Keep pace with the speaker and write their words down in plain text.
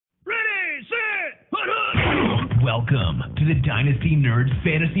Welcome to the Dynasty Nerds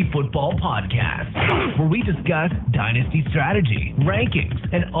Fantasy Football Podcast, where we discuss dynasty strategy, rankings,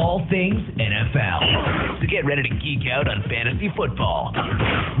 and all things NFL. So get ready to geek out on fantasy football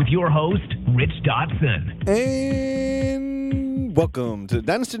with your host, Rich Dotson. And welcome to the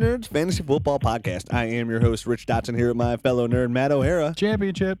Dynasty Nerds Fantasy Football Podcast. I am your host, Rich Dotson, here with my fellow nerd, Matt O'Hara.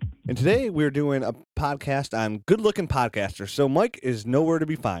 Championship. And today we're doing a podcast on good-looking podcasters. So Mike is nowhere to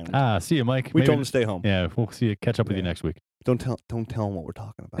be found. See you, Mike. We told him to stay home. Yeah, we'll see you. Catch up with you next week. Don't tell him what we're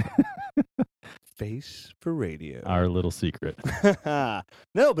talking about. Face for radio. Our little secret.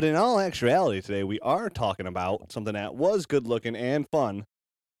 No, but in all actuality today, we are talking about something that was good-looking and fun,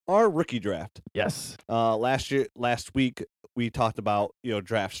 our rookie draft. Yes. Last week, we talked about,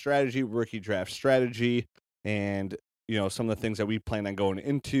 draft strategy, rookie draft strategy, and, some of the things that we plan on going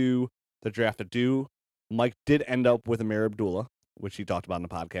into the draft to do. Mike did end up with Amir Abdullah, which he talked about in the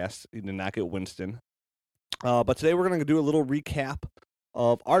podcast. He did not get Winston. But today we're going to do a little recap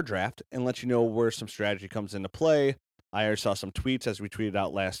of our draft and let you know where some strategy comes into play. I already saw some tweets as we tweeted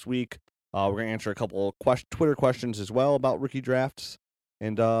out last week. We're going to answer a couple of Twitter questions as well about rookie drafts.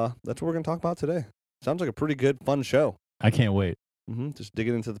 And that's what we're going to talk about today. Sounds like a pretty good, fun show. I can't wait. Just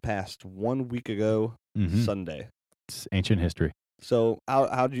digging into the past. 1 week ago, Sunday. It's ancient history. So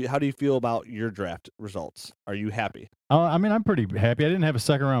how do you feel about your draft results? Are you happy? I'm pretty happy. I didn't have a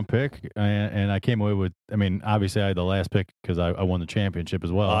second round pick, and I came away with. Obviously I had the last pick because I won the championship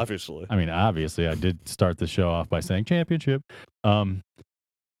as well. Obviously. Obviously I did start the show off by saying championship.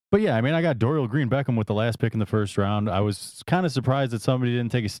 But yeah, I got Dorial Green-Beckham with the last pick in the first round. I was kind of surprised that somebody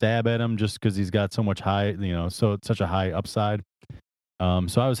didn't take a stab at him just because he's got so much such a high upside.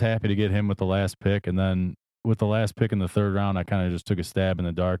 So I was happy to get him with the last pick, and then with the last pick in the third round, I kind of just took a stab in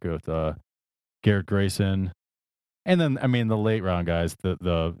the dark with Garrett Grayson, and then the late round guys,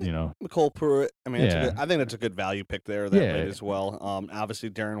 Nicole Pruitt. I think that's a good value pick there late as well. Obviously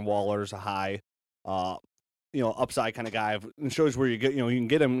Darren Waller's a high, upside kind of guy. It shows where you get, you can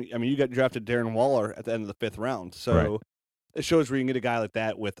get him. You got drafted Darren Waller at the end of the fifth round, so it shows where you can get a guy like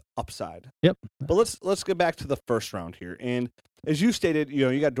that with upside. Yep. But let's get back to the first round here. And as you stated,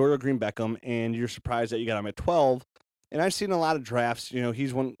 you got Dorial Green-Beckham, and you're surprised that you got him at 12. And I've seen a lot of drafts.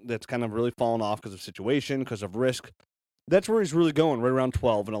 He's one that's kind of really fallen off because of situation, because of risk. That's where he's really going, right around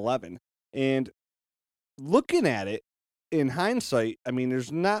 12 and 11. And looking at it in hindsight,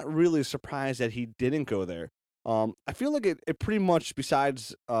 there's not really a surprise that he didn't go there. I feel like it pretty much,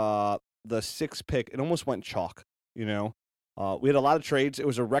 besides the sixth pick, it almost went chalk. We had a lot of trades. It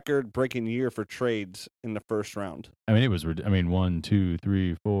was a record-breaking year for trades in the first round. It was. 1, 2,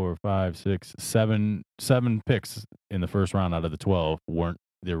 3, 4, 5, 6, 7 picks in the first round out of the 12 weren't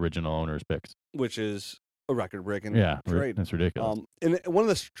the original owner's picks, which is a record-breaking trade. That's ridiculous. And one of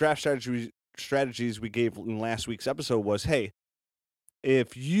the draft strategies we gave in last week's episode was, hey,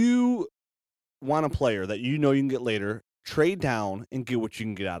 if you want a player that you can get later, trade down and get what you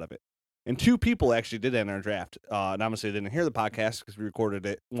can get out of it. And two people actually did that in our draft. And obviously they didn't hear the podcast because we recorded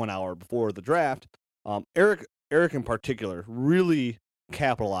it 1 hour before the draft. Eric in particular really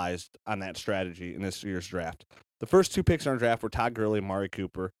capitalized on that strategy in this year's draft. The first two picks in our draft were Todd Gurley and Amari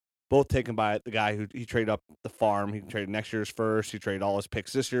Cooper, both taken by the guy who he traded up the farm. He traded next year's first. He traded all his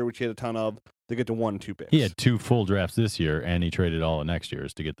picks this year, which he had a ton of. They get to 1 and 2 picks. He had 2 full drafts this year, and he traded all of next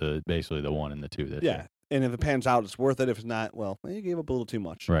year's to get basically the 1 and the 2 this year. And if it pans out, it's worth it. If it's not, well, he gave up a little too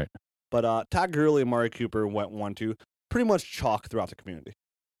much. Right. But Todd Gurley and Amari Cooper went 1-2, pretty much chalk throughout the community.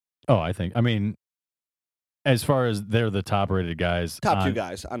 Oh, I think. As far as they're the top-rated guys, top 2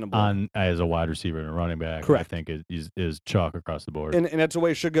 guys on the board as a wide receiver and a running back, correct. I think is chalk across the board. And that's the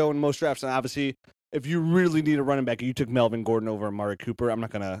way it should go in most drafts. And obviously, if you really need a running back, you took Melvin Gordon over Amari Cooper. I'm not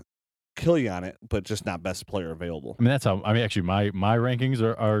going to kill you on it, but just not best player available. That's how. Actually, my rankings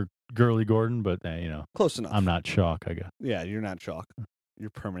are Gurley Gordon, but close enough. I'm not chalk, I guess. Yeah, you're not chalk. You're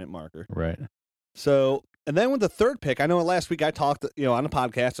permanent marker. Right. So, and then with the third pick, I know last week I talked, on the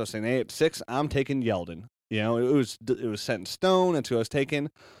podcast, I was saying, hey, at 6, I'm taking Yeldon. It was set in stone. That's who I was taking.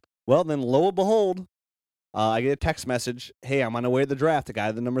 Well, then lo and behold, I get a text message. Hey, I'm on the way to the draft. The guy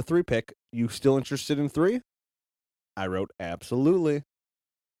at the number 3 pick. You still interested in 3? I wrote, absolutely.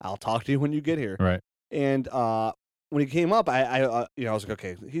 I'll talk to you when you get here. Right. And when he came up, I was like,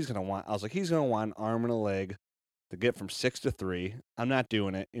 okay, he's gonna want an arm and a leg to get from 6 to 3. I'm not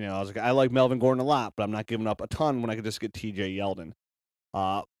doing it. I was like, I like Melvin Gordon a lot, but I'm not giving up a ton when I could just get TJ Yeldon.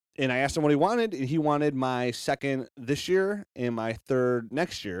 And I asked him what he wanted, and he wanted my second this year and my third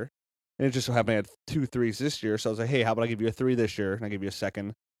next year. And it just so happened I had 2 3s this year. So I was like, hey, how about I give you a 3 this year, and I give you a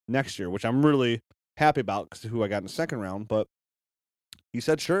second next year, which I'm really happy about because of who I got in the second round. But he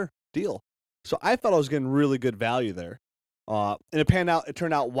said, sure, deal. So I thought I was getting really good value there. And it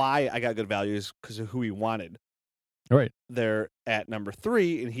turned out why I got good value is because of who he wanted. Right. There at number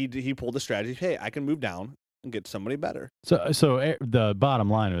 3, and he pulled the strategy, hey, I can move down and get somebody better. So the bottom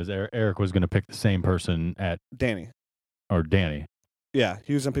line was Eric was going to pick the same person at Danny. Yeah,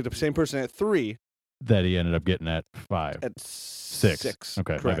 he was going to pick the same person at 3. That he ended up getting at 5. At 6.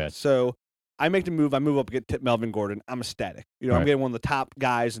 Okay, correct. my bad. So I make the move. I move up and get Melvin Gordon. I'm ecstatic. Right. I'm getting one of the top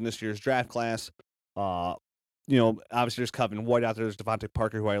guys in this year's draft class. Obviously there's Kevin White out there. There's Devontae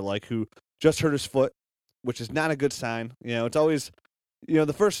Parker, who I like, who just hurt his foot, which is not a good sign. It's always,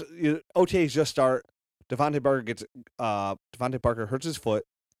 the first OTAs just start. Devontae Parker hurts his foot.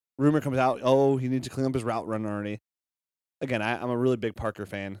 Rumor comes out, he needs to clean up his route run already. Again, I'm a really big Parker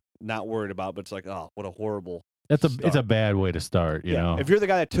fan. Not worried about, but it's like, oh, what a horrible. It's a bad way to start, you know. If you're the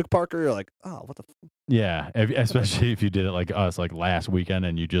guy that took Parker, you're like, oh, what the. Yeah, especially if you did it like us, like last weekend,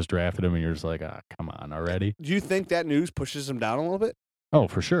 and you just drafted him, and you're just like, come on already. Do you think that news pushes him down a little bit? Oh,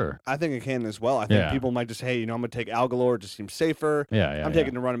 for sure. I think it can as well. I think people might just, hey, I'm going to take Algalore. It just seems safer. I'm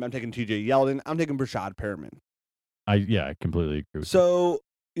taking the running. I'm taking TJ Yeldon. I'm taking Brashad Perriman. I completely agree with you. So,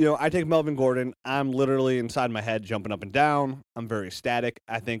 I take Melvin Gordon. I'm literally inside my head jumping up and down. I'm very ecstatic.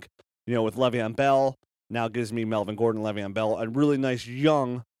 I think, with Le'Veon Bell, now gives me Melvin Gordon, Le'Veon Bell, a really nice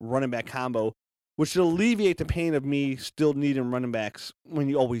young running back combo, which should alleviate the pain of me still needing running backs when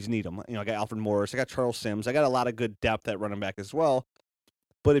you always need them. I got Alfred Morris. I got Charles Sims. I got a lot of good depth at running back as well.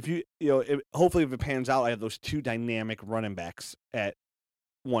 But if hopefully if it pans out, I have those 2 dynamic running backs at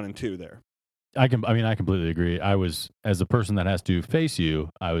 1 and 2 there. I completely agree. I was, as a person that has to face you,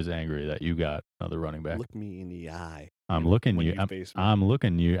 I was angry that you got another running back. Look me in the eye. I'm looking you. I'm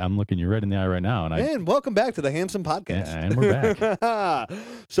looking you right in the eye right now. And welcome back to the Handsome Podcast. Yeah, and we're back.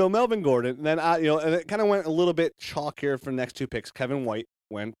 So Melvin Gordon, and then and it kind of went a little bit chalk here for the next 2 picks. Kevin White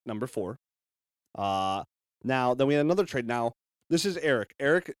went number 4. Now then we had another trade. Now this is Eric.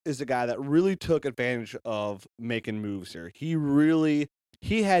 Eric is the guy that really took advantage of making moves here.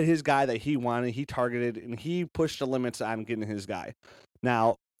 He had his guy that he wanted, he targeted, and he pushed the limits on getting his guy.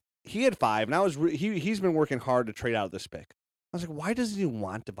 Now, he had 5, and he's been working hard to trade out of this pick. I was like, why doesn't he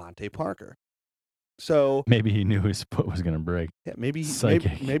want Devontae Parker? So maybe he knew his foot was going to break. Yeah, maybe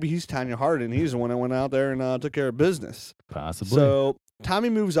he's Tanya Hardin. He's the one that went out there and took care of business. Possibly. So Tommy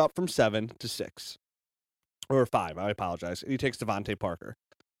moves up from 7 to 6. Or 5, I apologize. He takes Devontae Parker.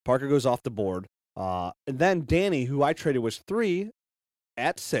 Parker goes off the board. And then Danny, who I traded, was 3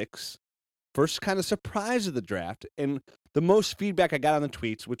 at 6. First kind of surprise of the draft. And the most feedback I got on the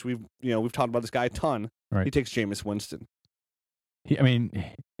tweets, which we've talked about this guy a ton, right. He takes Jameis Winston. In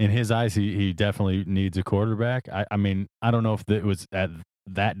his eyes, he definitely needs a quarterback. I don't know if it was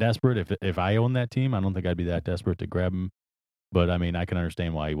that desperate. If I owned that team, I don't think I'd be that desperate to grab him. But, I can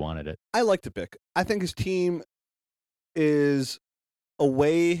understand why he wanted it. I like the pick. I think his team is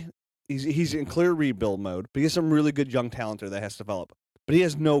away. He's in clear rebuild mode, but he has some really good young talent there that has to develop. But he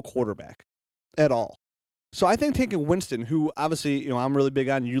has no quarterback at all. So I think taking Winston, who obviously, I'm really big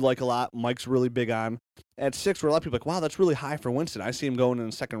on, you like a lot, Mike's really big on, at 6, where a lot of people are like, wow, that's really high for Winston. I see him going in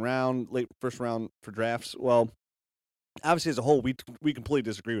the second round, late first round for drafts. Well, obviously as a whole, we completely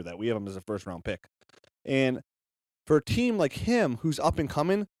disagree with that. We have him as a first-round pick. And for a team like him, who's up and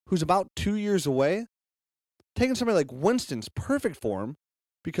coming, who's about 2 years away, taking somebody like Winston's perfect for him,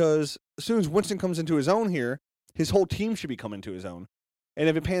 because as soon as Winston comes into his own here, his whole team should be coming to his own. And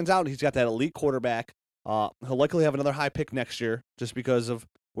if it pans out, he's got that elite quarterback. He'll likely have another high pick next year just because of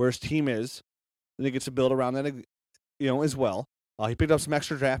where his team is. And he gets to build around that, as well. He picked up some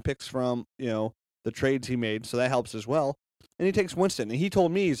extra draft picks from, the trades he made, so that helps as well. And he takes Winston. And he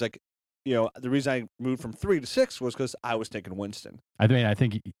told me, he's like, the reason I moved from 3 to 6 was because I was taking Winston. I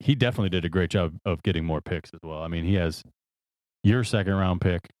think he definitely did a great job of getting more picks as well. He has your second-round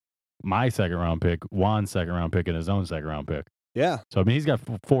pick, my second-round pick, Juan's second-round pick, and his own second-round pick. Yeah. So, he's got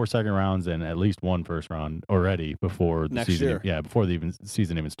 4 second rounds and at least 1 first round already before the season. Year. Yeah, before the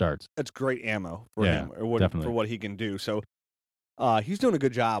season even starts. That's great ammo for him, or for what he can do. So, he's doing a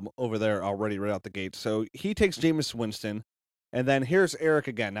good job over there already right out the gate. So, he takes Jameis Winston, and then here's Eric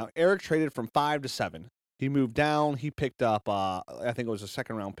again. Now, Eric traded from 5 to 7. He moved down. He picked up, I think it was a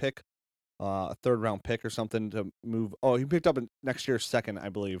second-round pick, a third-round pick or something to move. Oh, he picked up next year's second, I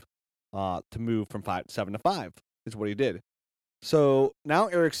believe, to move from 7 to 5 is what he did. So now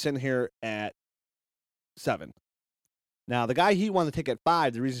Eric's sitting here at 7. Now, the guy he wanted to take at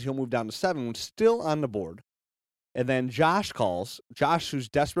 5, the reason he'll move down to 7, was still on the board. And then Josh calls. Josh, who's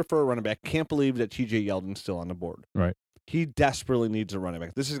desperate for a running back, can't believe that TJ Yeldon's still on the board. Right. He desperately needs a running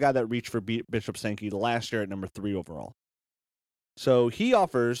back. This is a guy that reached for Bishop Sankey last year at number 3 overall. So he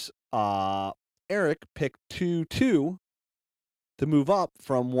offers Eric pick 2-2 to move up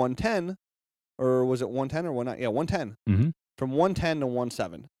from 110, or was it 110 or 110? Yeah, 110. Mm-hmm. From 110 to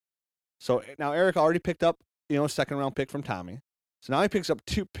 17. So now Eric already picked up, a second round pick from Tommy. So now he picks up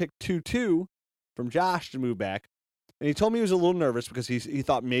pick 2-2 from Josh to move back. And he told me he was a little nervous because he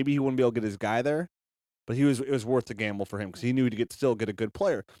thought maybe he wouldn't be able to get his guy there, but it was worth the gamble for him because he knew he'd still get a good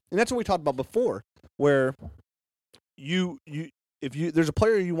player. And that's what we talked about before, where if there's a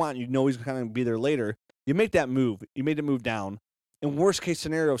player you want, he's going to be there later. You make that move. You made the move down. In worst case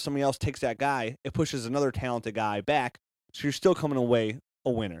scenario, if somebody else takes that guy, it pushes another talented guy back. So you're still coming away a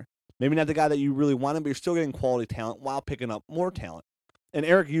winner. Maybe not the guy that you really wanted, but you're still getting quality talent while picking up more talent. And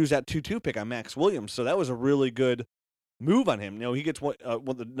Eric used that 2-2 pick on Max Williams, so that was a really good move on him. He gets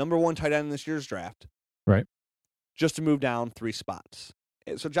the number 1 tight end in this year's draft. Right. Just to move down 3 spots.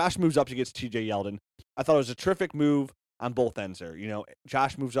 So Josh moves up to get T.J. Yeldon. I thought it was a terrific move on both ends there.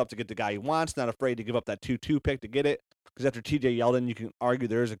 Josh moves up to get the guy he wants, not afraid to give up that 2-2 pick to get it. Because after T.J. Yeldon, you can argue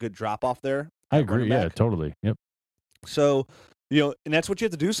there is a good drop-off there. I agree. Yeah, totally. Yep. So, and that's what you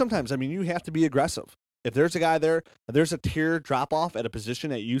have to do sometimes. I mean, you have to be aggressive. If there's a guy there, if there's a tier drop-off at a position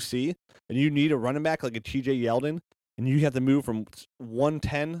that you see, and you need a running back like a T.J. Yeldon, and you have to move from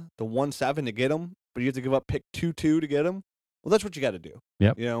 110 to 17 to get him, but you have to give up pick 2-2 to get him, well, that's what you got to do.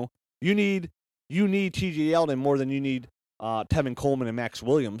 Yep. You need T.J. Yeldon more than you need Tevin Coleman and Max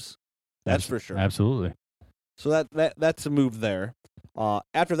Williams. That's for sure. Absolutely. So that's a move there.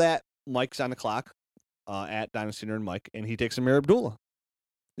 After that, Mike's on the clock at Dynasty Nerd Mike, and he takes Amir Abdullah.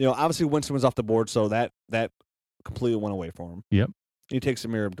 Obviously Winston was off the board, so that completely went away for him. Yep. He takes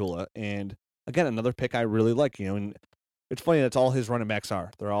Amir Abdullah, and again, another pick I really like. And it's funny that's all his running backs are.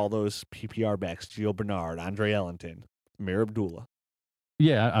 They're all those PPR backs: Gio Bernard, Andre Ellington, Amir Abdullah.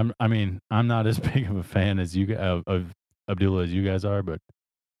 Yeah, I'm not as big of a fan as of Abdullah as you guys are, but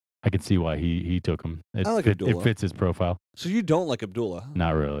I can see why he took him. Abdullah. It fits his profile. So you don't like Abdullah?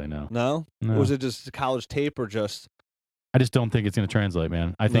 Not really, no. No? No. Was it just college tape or just? I just don't think it's going to translate,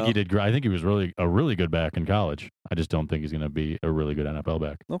 man. I think he did great. I think he was a really good back in college. I just don't think he's going to be a really good NFL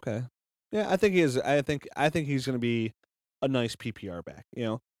back. Okay. Yeah, I think he is. I think he's going to be a nice PPR back.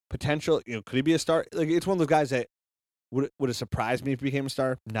 Potential. Could he be a star? Like, it's one of those guys that would it surprise me if he became a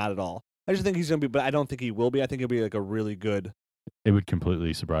star? Not at all. I just think he's going to be, but I don't think he will be. I think he'll be like a really good. It would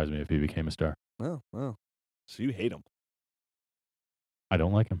completely surprise me if he became a star. Oh. So you hate him? I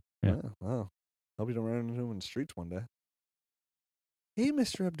don't like him. Yeah. Oh. Hope you don't run into him in the streets one day. Hey,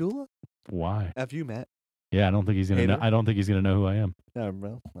 Mr. Abdullah. Why? Have you met? Yeah, I don't think he's gonna know. I don't think he's gonna know who I am. Yeah,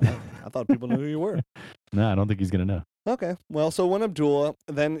 bro. I thought people knew who you were. No, I don't think he's gonna know. Okay. Well, so when Abdullah,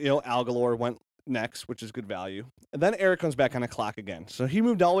 then Al Galore went next, which is good value. And then Eric comes back on the clock again. So he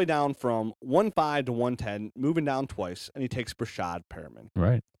moved all the way down from 1-5 to 110, moving down twice, and he takes Brashad Perriman.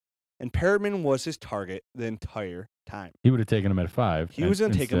 Right. And Perriman was his target the entire time. He would have taken him at 5. He was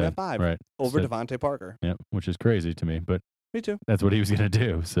going to take him at 5, right? Over Devontae Parker. Yeah, which is crazy to me, but me too. That's what he was going to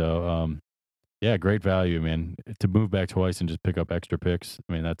do. So, yeah, great value, man. To move back twice and just pick up extra picks.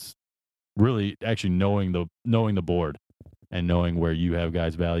 I mean, that's really actually knowing the board and knowing where you have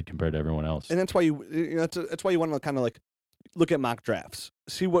guys valued compared to everyone else. And that's why that's why you want to kind of like look at mock drafts.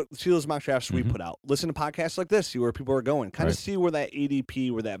 See those mock drafts we put out. Listen to podcasts like this. See where people are going. Kind of see where that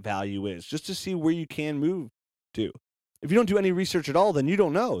ADP, where that value is, just to see where you can move to. If you don't do any research at all, then you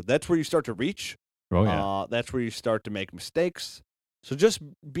don't know. That's where you start to reach. Oh yeah. That's where you start to make mistakes. So just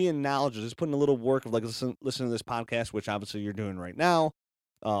being knowledgeable, just putting a little work of like listen to this podcast, which obviously you're doing right now.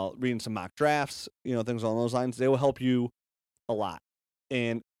 Reading some mock drafts, things along those lines. They will help you a lot.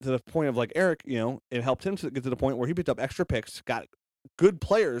 And to the point of like Eric, it helped him to get to the point where he picked up extra picks, got good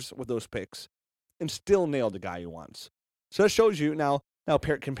players with those picks, and still nailed the guy he wants. So that shows you now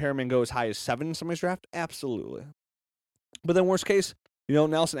can Perriman go as high as 7 in somebody's draft? Absolutely. But then worst case,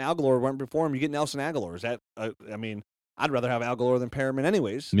 Nelson Aguilar went before him. You get Nelson Aguilar. Is that? I'd rather have Aguilar than Perriman,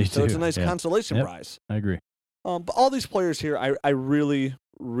 anyways. Me too. So it's a nice consolation prize. I agree. But all these players here, I really,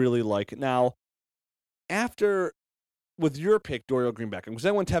 really like. Now, with your pick, Dorial Greenback, because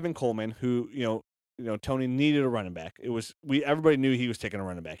then went Tevin Coleman, who Tony needed a running back. Everybody knew he was taking a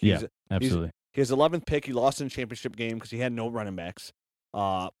running back. Absolutely. His 11th pick, he lost in the championship game because he had no running backs.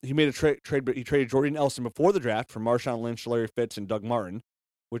 He made a trade, but he traded Jordan Nelson before the draft for Marshawn Lynch, Larry Fitz, and Doug Martin,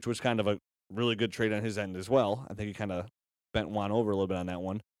 which was kind of a really good trade on his end as well. I think he kind of bent Juan over a little bit on that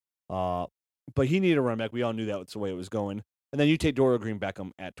one. But he needed a running back. We all knew that was the way it was going. And then you take Dorial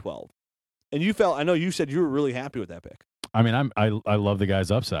Greenbeckham at 12. And I know you said you were really happy with that pick. I mean, I love the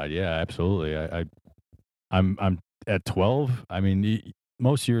guy's upside. Yeah, absolutely. I'm at 12. I mean,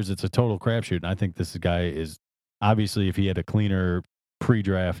 most years it's a total crapshoot, and I think this guy is obviously, if he had a cleaner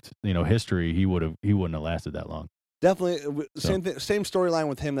pre-draft, history, he wouldn't have lasted that long. Definitely, same storyline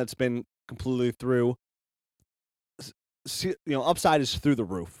with him that's been completely through. Upside is through the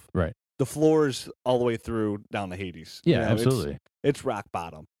roof. Right. The floor is all the way through down to Hades. Yeah, absolutely. It's rock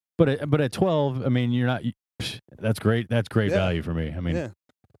bottom. But at 12, I mean, you're not. That's great. That's great value for me. I mean,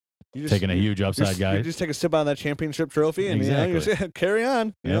 you taking a huge upside guy. You just take a sip out of that championship trophy and exactly. you just carry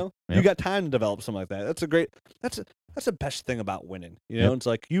on. Yep. You got time to develop something like that. That's the best thing about winning. It's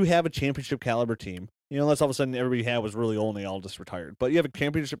like you have a championship caliber team. Unless all of a sudden everybody had was really old and they all just retired. But you have a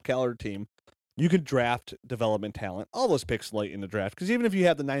championship caliber team. You can draft development talent. All those picks late in the draft. Because even if you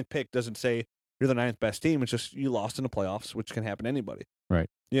have the 9th pick, doesn't say you're the 9th best team. It's just you lost in the playoffs, which can happen to anybody. Right.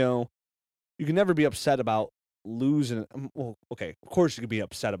 You can never be upset about losing. Well, okay, of course you could be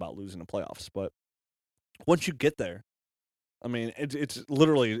upset about losing the playoffs, but once you get there, I mean, it's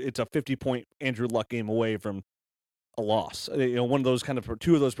literally a 50-point Andrew Luck game away from a loss. One of those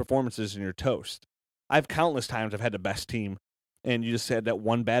two of those performances and you're toast. I've countless times I've had the best team, and you just had that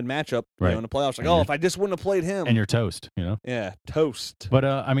one bad matchup in the playoffs. Like, if I just wouldn't have played him, and you're toast. Yeah, toast. But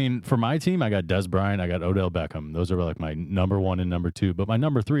I mean, for my team, I got Des Bryant, I got Odell Beckham. Those are like my number 1 and number 2. But my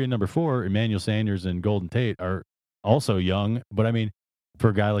number 3 and number 4, Emmanuel Sanders and Golden Tate, are also young. But I mean, for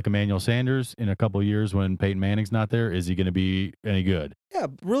a guy like Emmanuel Sanders, in a couple of years when Peyton Manning's not there, is he going to be any good? Yeah,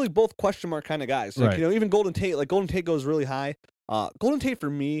 really both question mark kind of guys. Like, right. Even Golden Tate goes really high. Golden Tate for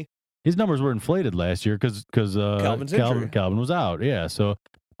me, his numbers were inflated last year because Calvin was out. Yeah, so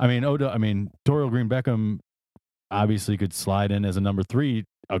I mean, Dorial Green Beckham obviously could slide in as a number 3,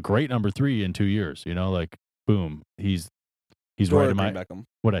 a great number 3 in 2 years. Like boom, he's Dorial right in my. Beckham.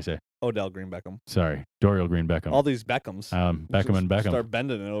 What'd I say? Odell Green Beckham. Sorry, Dorial Green Beckham. All these Beckhams. Beckham and Beckham. Start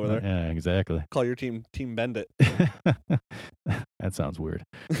bending it over there. Yeah, exactly. Call your team Bend It. That sounds weird.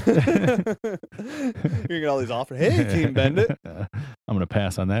 You're gonna get all these offers. Hey, Team Bend It. I'm gonna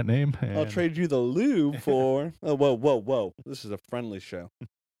pass on that name. I'll trade you the lube for. Oh, whoa! This is a friendly show.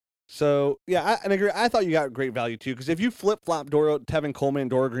 So yeah, I agree. I thought you got great value too, because if you flip flop Tevin Coleman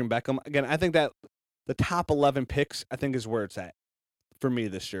and Dorial Green Beckham again, I think that the top 11 picks is where it's at for me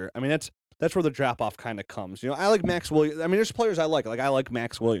this year. I mean, that's where the drop off kind of comes. I like Max Williams. I mean, there's players I like. Like I like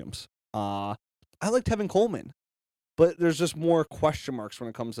Max Williams. I like Tevin Coleman, but there's just more question marks when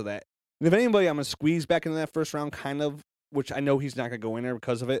it comes to that. And if anybody, I'm gonna squeeze back into that first round, kind of, which I know he's not gonna go in there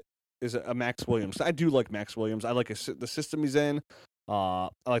because of it. Is a Max Williams. I do like Max Williams. I like the system he's in. I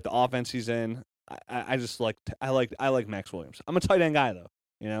like the offense he's in. I like Max Williams. I'm a tight end guy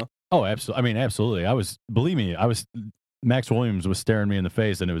though. Oh, absolutely. I mean, absolutely. Believe me, Max Williams was staring me in the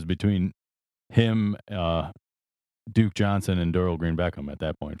face, and it was between him, Duke Johnson, and Dorial Green Beckham at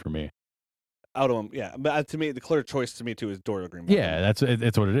that point for me. Out of them, yeah. But to me, the clear choice to me too is Dorial Green Beckham. Yeah,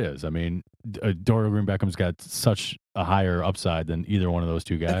 that's what it is. I mean, Dorial Green Beckham's got such a higher upside than either one of those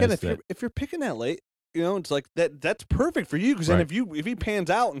two guys. Again, if you're picking that late, it's like that's perfect for you because then if he pans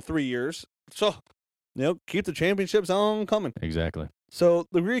out in 3 years, so keep the championships on coming. Exactly. So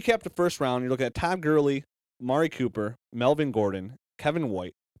the recap the first round, you're looking at Todd Gurley, Mari Cooper, Melvin Gordon, Kevin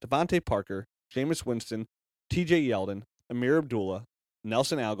White, Devontae Parker, Jameis Winston, T.J. Yeldon, Amir Abdullah,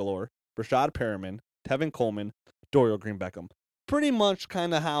 Nelson Aguilar, Rashad Perriman, Tevin Coleman, Dorial Green Beckham. Pretty much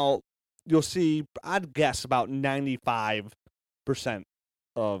kind of how you'll see, I'd guess, about 95%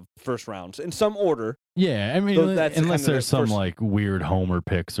 of first rounds in some order. Yeah, I mean, unless there's some like weird homer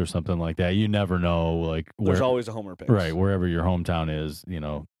picks or something like that, you never know. Like there's always a homer pick, right? Wherever your hometown is,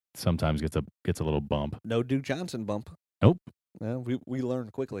 sometimes gets a little bump. No Duke Johnson bump. Nope. Well, we learn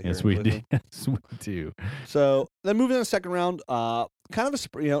quickly. Yes, we do. Yes, we do. So then moving in the second round, kind of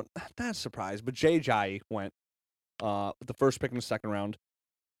not a surprise, but Jay Ajayi went with the first pick in the second round,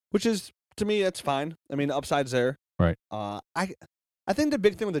 which is to me that's fine. I mean, the upside's there. Right. I think the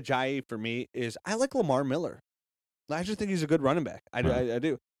big thing with Ajayi for me is I like Lamar Miller. I just think he's a good running back. I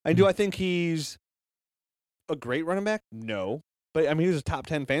do. I think he's a great running back. No, but I mean he was a top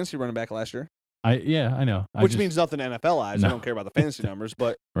 10 fantasy running back last year. I know. Which means nothing to NFL eyes. No. I don't care about the fantasy numbers,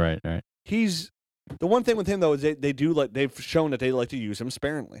 but right. He's the one thing with him though is they've shown that they like to use him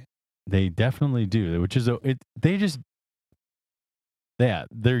sparingly. They definitely do, which is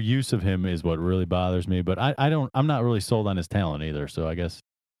their use of him is what really bothers me. But I'm not really sold on his talent either. So I guess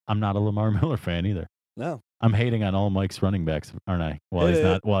I'm not a Lamar Miller fan either. No, I'm hating on all Mike's running backs, aren't I? While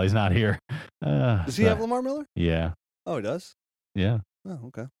he's not here. Does he have Lamar Miller? Yeah. Oh, he does. Yeah. Oh,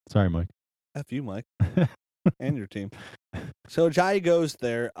 okay. Sorry, Mike. F you, Mike, and your team. So Ajayi goes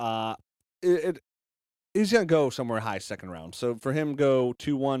there. he's going to go somewhere high second round. So for him, go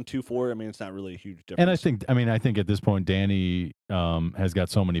 2-1, 2-4. I mean, it's not really a huge difference. And I think at this point, Danny has got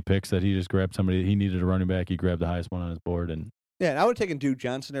so many picks that he just grabbed somebody. He needed a running back. He grabbed the highest one on his board, and yeah, and I would have taken Duke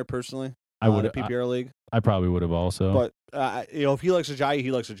Johnson there personally. I would in a PPR league. I probably would have also. But if he likes Ajayi,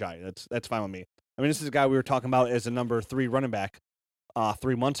 he likes Ajayi. That's fine with me. I mean, this is a guy we were talking about as a number 3 running back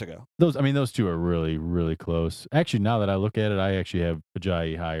 3 months ago. Those two are really, really close. Actually, now that I look at it, I actually have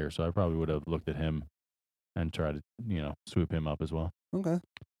Ajayi higher, so I probably would have looked at him and try to, swoop him up as well. Okay.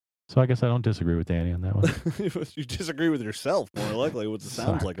 So I guess I don't disagree with Danny on that one. You disagree with yourself, more likely, what it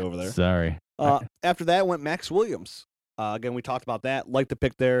sounds like over there. Sorry. After that went Max Williams. Again, we talked about that. Like the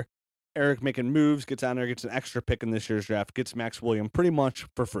pick there. Eric making moves, gets on there, gets an extra pick in this year's draft, gets Max Williams pretty much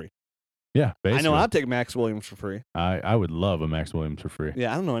for free. Yeah, basically. I know I'd take Max Williams for free. I would love a Max Williams for free.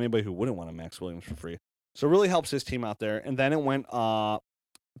 Yeah, I don't know anybody who wouldn't want a Max Williams for free. So it really helps his team out there. And then it went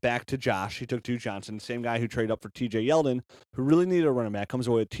back to Josh. He took Duke Johnson, same guy who traded up for TJ Yeldon, who really needed a running back. Comes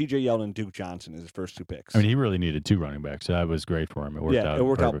away with TJ Yeldon, Duke Johnson as his first 2 picks. I mean, he really needed 2 running backs, so that was great for him. It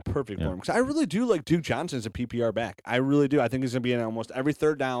worked out perfect for him. Because I really do like Duke Johnson as a PPR back. I really do. I think he's going to be in almost every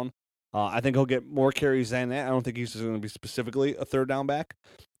third down. I think he'll get more carries than that. I don't think he's going to be specifically a third down back.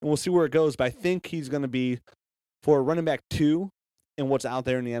 And we'll see where it goes. But I think he's going to be, for a running back 2 and what's out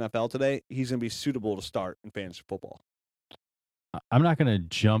there in the NFL today, he's going to be suitable to start in fantasy football. I'm not going to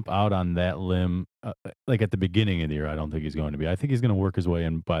jump out on that limb like at the beginning of the year. I don't think he's going to be. I think he's going to work his way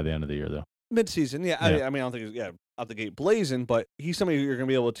in by the end of the year, though. Mid-season, yeah. I mean, I don't think he's out the gate blazing, but he's somebody who you're going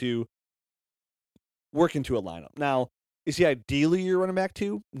to be able to work into a lineup. Now, is he ideally your running back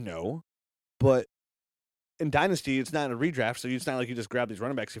 2? No. But in Dynasty, it's not a redraft, so it's not like you just grab these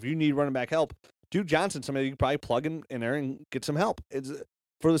running backs. If you need running back help, Duke Johnson, somebody you can probably plug in there and get some help. It's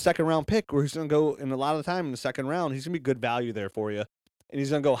for the second round pick, where he's going to go in a lot of the time in the second round. He's going to be good value there for you, and he's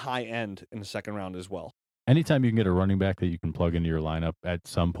going to go high end in the second round as well. Anytime you can get a running back that you can plug into your lineup at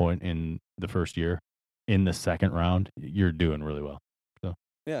some point in the first year, in the second round, you're doing really well. So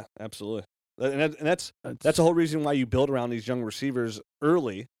yeah, absolutely. And that's the whole reason why you build around these young receivers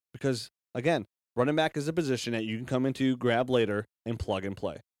early, because, again, running back is a position that you can come into, grab later, and plug and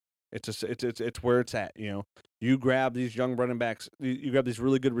play. It's where it's at. You grab these young running backs, you grab these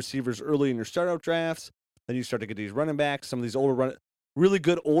really good receivers early in your startup drafts, then you start to get these running backs. Some of these really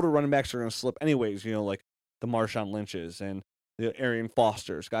good older running backs are going to slip anyways. Like the Marshawn Lynches and the Arian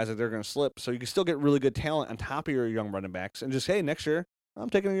Fosters, guys that they're going to slip. So you can still get really good talent on top of your young running backs, and just, hey, next year I'm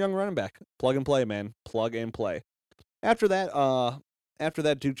taking a young running back. Plug and play, man. Plug and play. After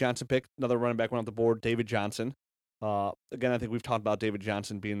that Duke Johnson pick, another running back went off the board, David Johnson. Again, I think we've talked about David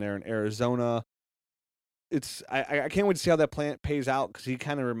Johnson being there in Arizona. I can't wait to see how that plan pays out, because he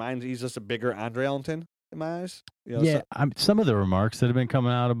kind of reminds me, he's just a bigger Andre Ellington in my eyes. Some of the remarks that have been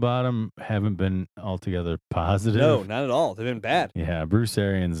coming out about him haven't been altogether positive. No, not at all. They've been bad. Yeah, Bruce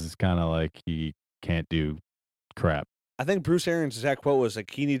Arians is kind of like he can't do crap. I think Bruce Arians' exact quote was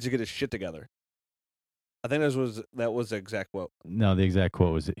like, he needs to get his shit together. I think that was the exact quote. No, the exact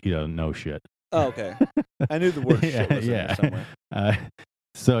quote was, he doesn't know shit. Oh, okay. I knew the word shit was in there somewhere.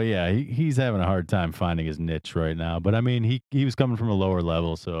 So yeah, he's having a hard time finding his niche right now. But I mean, he was coming from a lower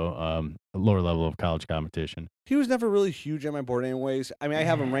level, so a lower level of college competition. He was never really huge on my board, anyways. I mean, I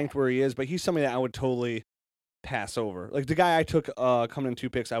have him ranked where he is, but he's somebody that I would totally pass over. Like the guy I took coming in 2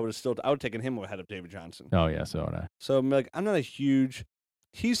 picks, I would have taken him ahead of David Johnson. Oh yeah, so would I. So I'm not a huge.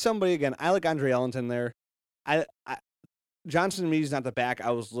 He's somebody, again. I like Andre Ellington there. Johnson to me is not the back I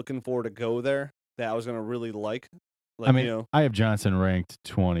was looking for to go there that I was going to really like. I mean, I have Johnson ranked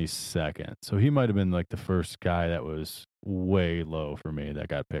 22nd, so he might have been like the first guy that was way low for me that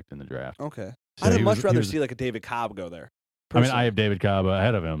got picked in the draft. Okay. So I'd much rather see like a David Cobb go there. Personally. I mean, I have David Cobb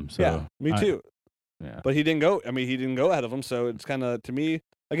ahead of him. So yeah, me too. Yeah. But he didn't go. I mean, he didn't go ahead of him, so it's kind of, to me,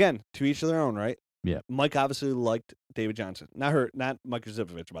 again, to each of their own, right? Yeah. Mike obviously liked David Johnson. Not Mike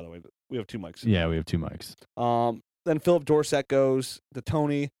Zipovich, by the way. We have 2 mics. Yeah, we have 2 mics. Then Philip Dorsett goes to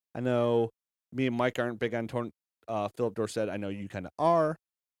Tony. I know me and Mike aren't big on Philip Dorsett. I know you kind of are.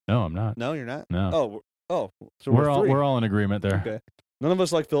 No, I'm not. No, you're not? No. Oh. So we're all in agreement there. Okay. None of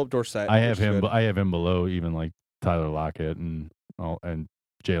us like Philip Dorsett. I have him below even like Tyler Lockett and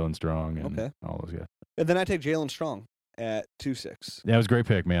Jalen Strong and all those guys. And then I take Jalen Strong at 2-6. Yeah, it was a great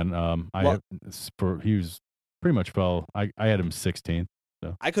pick, man. He was pretty much fell. I had him 16th.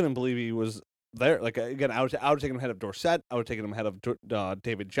 So I couldn't believe he was there. Like, again, I would have taken him ahead of Dorsett. I would have taken him ahead of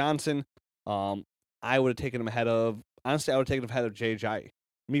David Johnson. I would have taken him ahead of Jay Ajayi,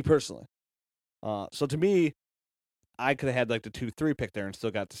 me personally. So to me, I could have had like the 2-3 pick there and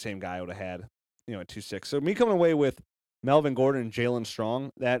still got the same guy I would have had, at 2-6. So me coming away with Melvin Gordon and Jalen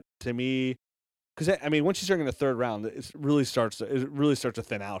Strong, that to me because I mean, once you start in the third round, it really starts to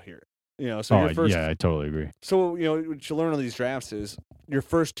thin out here. So your first, yeah, I totally agree. So what you learn on these drafts is your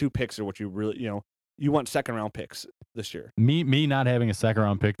first 2 picks are what you really you want second round picks this year. Me not having a second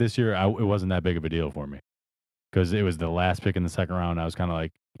round pick this year, it wasn't that big of a deal for me because it was the last pick in the second round. I was kind of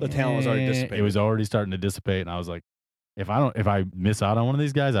like, the talent was already dissipated. It was already starting to dissipate, and I was like, if I miss out on one of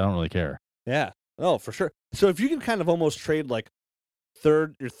these guys, I don't really care. Yeah. Oh, for sure. So if you can kind of almost trade like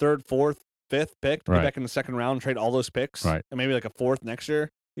your third, fourth, fifth pick to get back in the second round, trade all those picks, right, and maybe like a fourth next year,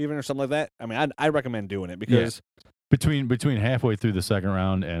 even or something like that. I mean, I recommend doing it because between halfway through the second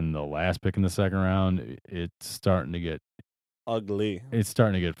round and the last pick in the second round, it's starting to get ugly. It's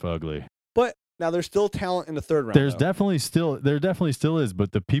starting to get fugly. But now there's still talent in the third round. There definitely still is,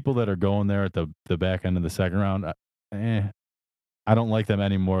 but the people that are going there at the back end of the second round, I don't like them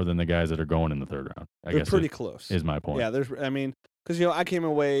any more than the guys that are going in the third round. I guess pretty close. Is my point. Yeah, because I came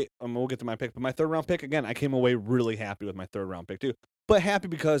away. We'll get to my pick, but my third round pick again. I came away really happy with my third round pick too. But happy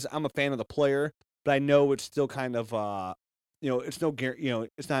because I'm a fan of the player, but I know it's still kind of it's no guarantee.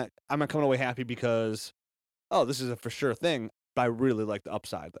 It's not. I'm not coming away happy because this is a for sure thing. But I really like the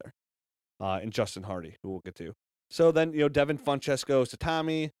upside there, and Justin Hardy, who we'll get to. So then Devin Funchess goes to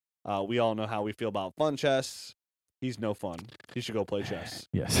Tommy. We all know how we feel about Funchess. He's no fun. He should go play chess.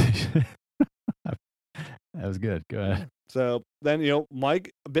 Yes. That was good. Go ahead. So then,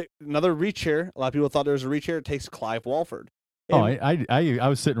 Mike, another reach here. A lot of people thought there was a reach here. It takes Clive Walford. And I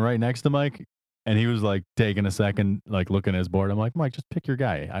was sitting right next to Mike, and he was like taking a second, like looking at his board. I'm like, Mike, just pick your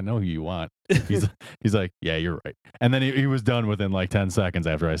guy. I know who you want. He's like, yeah, you're right. And then he was done within like 10 seconds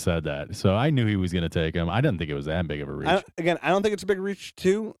after I said that. So I knew he was going to take him. I didn't think it was that big of a reach. I don't think it's a big reach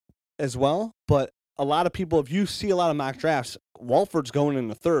too, as well. But a lot of people, if you see a lot of mock drafts, Walford's going in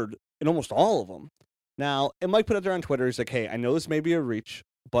the third in almost all of them. Now, and Mike put it there on Twitter. He's like, hey, I know this may be a reach,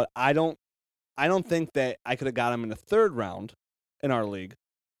 but I don't think that I could have got him in the third round in our league.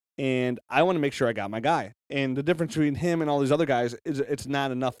 And I want to make sure I got my guy. And the difference between him and all these other guys is it's not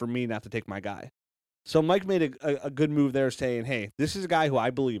enough for me not to take my guy. So Mike made a good move there saying, hey, this is a guy who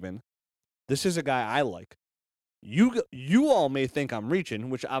I believe in. This is a guy I like. You all may think I'm reaching,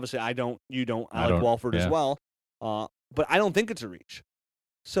 which obviously I don't. You don't. I like Walford as well. But I don't think it's a reach.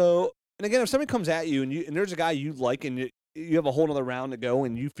 So, and again, if somebody comes at you and there's a guy you like and you have a whole other round to go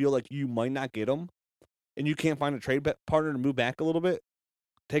and you feel like you might not get him and you can't find a trade partner to move back a little bit,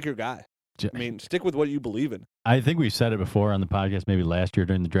 take your guy. I mean, stick with what you believe in. I think we've said it before on the podcast, maybe last year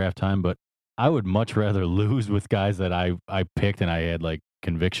during the draft time, but I would much rather lose with guys that I picked and I had like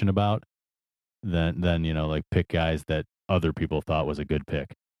conviction about than like pick guys that other people thought was a good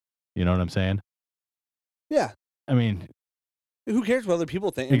pick. You know what I'm saying? Yeah. I mean, who cares what other people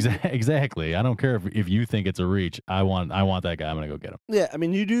think? Exactly. I don't care if you think it's a reach. I want that guy. I'm going to go get him. Yeah, I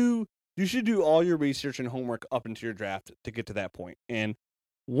mean, you should do all your research and homework up into your draft to get to that point. And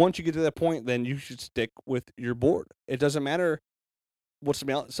once you get to that point, then you should stick with your board. It doesn't matter what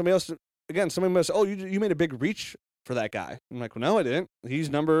somebody else again, somebody must, you made a big reach for that guy. I'm like, well, no, I didn't. He's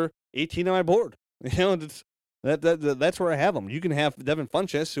number 18 on my board. That's where I have him. You can have Devin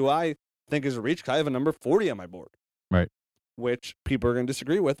Funchess, who I think is a reach, because I have a number 40 on my board. Right. Which people are going to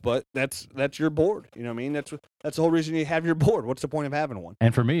disagree with, but that's your board. You know what I mean? That's the whole reason you have your board. What's the point of having one?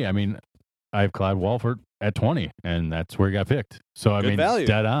 And for me, I mean, I have Clive Walford at 20, and that's where he got picked. So I mean, value.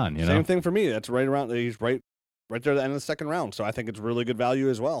 Dead on. Same thing for me. That's right around. He's right there at the end of the second round. So I think it's really good value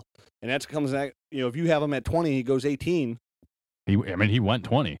as well. And that comes at if you have him at 20, he goes 18. He went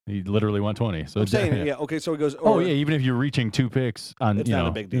 20. He literally went 20. So I'm saying, yeah. Okay, so he goes. Even if you're reaching 2 picks on, it's not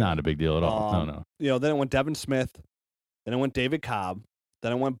a big deal. Not a big deal at all. No. Then it went Devin Smith. Then I went David Cobb.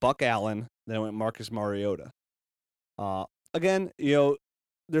 Then I went Buck Allen. Then I went Marcus Mariota. Again,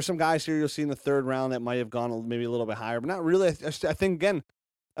 there's some guys here you'll see in the third round that might have gone maybe a little bit higher, but not really. I think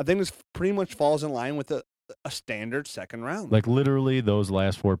this pretty much falls in line with a standard second round. Like literally those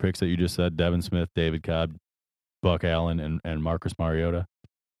last 4 picks that you just said, Devin Smith, David Cobb, Buck Allen, and Marcus Mariota.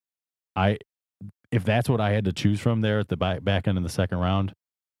 If that's what I had to choose from there at the back end of the second round,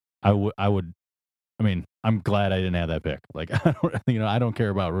 I would. I mean, I'm glad I didn't have that pick. Like, I don't care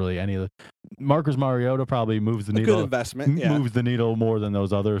about really any of the. Marcus Mariota probably moves the needle. Good investment. Yeah. Moves the needle more than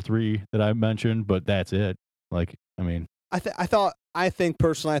those other 3 that I mentioned, but that's it. Like, I mean, I think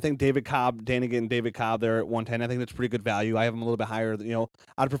personally, David Cobb, Danigan, David Cobb there at 110. I think that's pretty good value. I have him a little bit higher.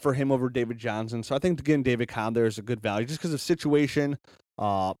 I'd prefer him over David Johnson. So I think getting David Cobb there is a good value just because of situation.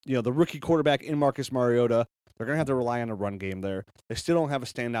 The rookie quarterback in Marcus Mariota, they're gonna have to rely on a run game there. They still don't have a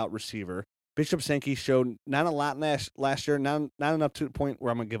standout receiver. Bishop Sankey showed not a lot last year, not enough to the point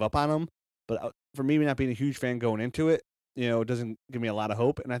where I'm going to give up on him. But for me not being a huge fan going into it, it doesn't give me a lot of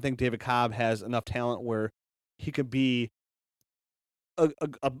hope. And I think David Cobb has enough talent where he could be a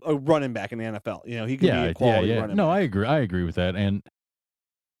running back in the NFL. He could be a quality running No, back. I agree with that. And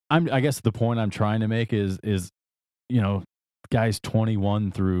I guess the point I'm trying to make is guys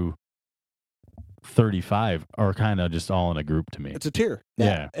 21 through 35 are kind of just all in a group to me. It's a tier.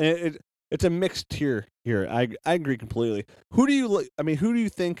 Yeah. And it's a mixed tier here. I agree completely. Who do you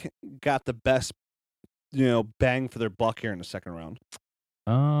think got the best, bang for their buck here in the second round?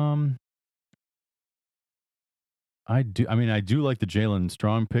 I do like the Jalen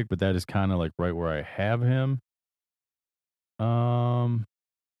Strong pick, but that is kind of like right where I have him.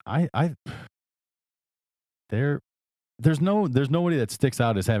 There's nobody that sticks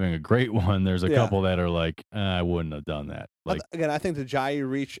out as having a great one. There's a couple that are like, I wouldn't have done that. Like again, I think the Jai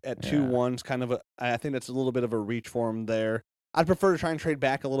reach at 2-1's kind of I think that's a little bit of a reach for him there. I'd prefer to try and trade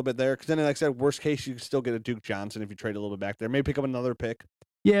back a little bit there because then, like I said, worst case, you can still get a Duke Johnson if you trade a little bit back there. Maybe pick up another pick.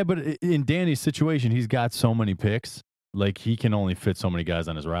 Yeah, but in Danny's situation, he's got so many picks. Like, he can only fit so many guys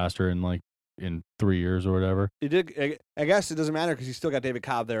on his roster in 3 years or whatever. He did. I guess it doesn't matter because he's still got David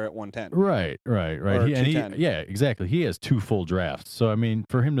Cobb there at 110. Right. Or 210. Yeah, exactly. He has 2 full drafts. So,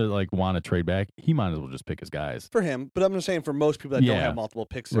 for him to, want to trade back, he might as well just pick his guys. For him. But I'm just saying for most people that don't have multiple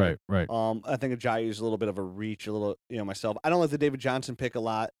picks there. Right. I think Ajayi is a little bit of a reach, myself. I don't like the David Johnson pick a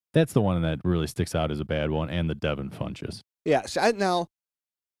lot. That's the one that really sticks out as a bad one, and the Devin Funchess. Yeah, so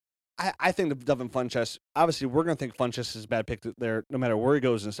I think the Devin Funchess, obviously we're going to think Funchess is a bad pick there no matter where he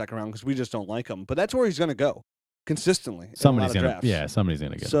goes in the second round because we just don't like him. But that's where he's going to go consistently. Somebody's going to get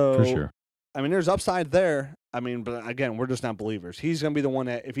so, him, for sure. There's upside there. But again, we're just not believers. He's going to be the one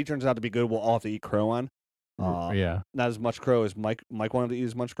that, if he turns out to be good, we'll all have to eat crow on. Not as much crow as Mike wanted to eat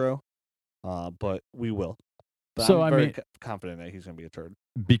as much crow, but we will. But I'm very confident that he's going to be a turd.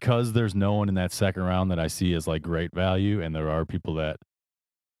 Because there's no one in that second round that I see as great value, and there are people that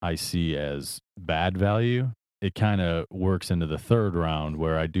I see as bad value, it kind of works into the third round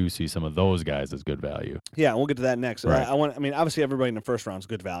where I do see some of those guys as good value. Yeah, we'll get to that next. Right. Obviously everybody in the first round is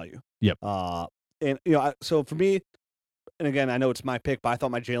good value. Yep. So for me, and again, I know it's my pick, but I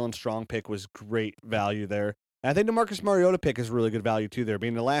thought my Jalen Strong pick was great value there. And I think the Marcus Mariota pick is really good value too there,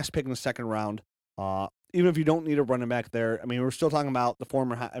 being the last pick in the second round. Even if you don't need a running back there, we're still talking about the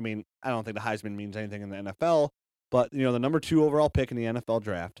former. I don't think the Heisman means anything in the NFL. But, the number 2 overall pick in the NFL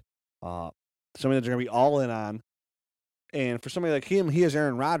draft, somebody that they're going to be all in on. And for somebody like him, he has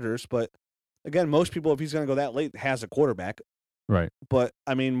Aaron Rodgers. But, again, most people, if he's going to go that late, has a quarterback. Right. But,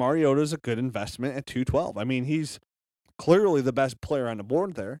 Mariota is a good investment at 212. He's clearly the best player on the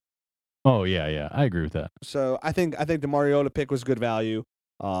board there. Oh, yeah. I agree with that. So, I think the Mariota pick was good value.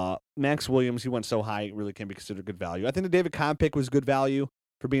 Max Williams, he went so high, it really can be considered good value. I think the David Cobb pick was good value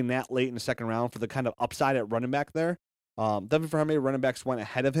for being that late in the second round for the kind of upside at running back there. Definitely for how many running backs went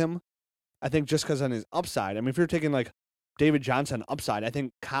ahead of him. I think just because on his upside, if you're taking David Johnson upside, I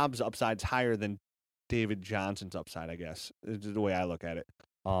think Cobb's upside's higher than David Johnson's upside, I guess, is the way I look at it.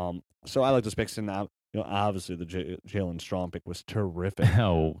 So I like those picks. And obviously the Jalen Strong pick was terrific.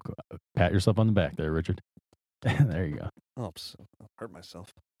 Oh, pat yourself on the back there, Richard. There you go. Oh, I hurt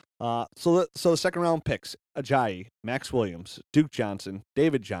myself. So the second round picks: Ajayi, Max Williams, Duke Johnson,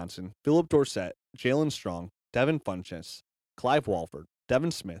 David Johnson, Philip Dorsett, Jalen Strong, Devin Funchess, Clive Walford,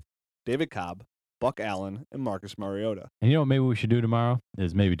 Devin Smith, David Cobb, Buck Allen, and Marcus Mariota. And what maybe we should do tomorrow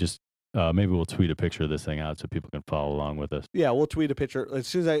is maybe we'll tweet a picture of this thing out so people can follow along with us. Yeah, we'll tweet a picture as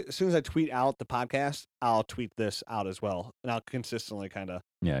soon as I tweet out the podcast. I'll tweet this out as well, and I'll consistently kind of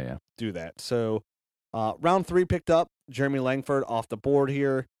do that. So round 3 picked up Jeremy Langford off the board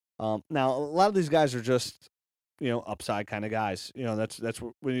here. Now, a lot of these guys are just, upside kind of guys. That's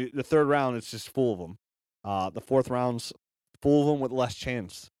when the third round, it's just full of them. The fourth round's full of them with less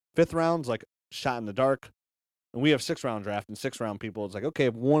chance. Fifth round's shot in the dark. And we have 6th round draft, and 6th round people, it's okay,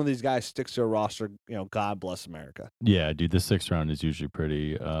 if one of these guys sticks to a roster, God bless America. Yeah, dude, the 6th round is usually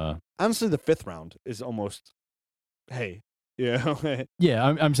pretty. Honestly, the 5th round is almost, hey. Yeah,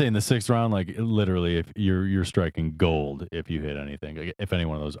 I'm saying the 6th round, literally, if you're striking gold if you hit anything. If any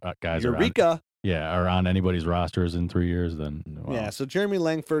one of those guys are on anybody's rosters in 3 years, then wow. Yeah. So Jeremy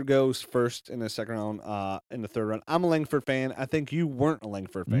Langford goes first in the second round. In the third round, I'm a Langford fan. I think you weren't a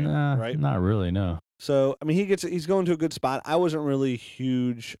Langford fan, right? Not really, no. So he's going to a good spot. I wasn't really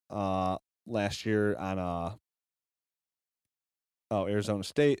huge last year on Arizona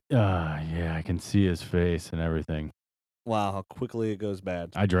State. Yeah, I can see his face and everything. Wow, how quickly it goes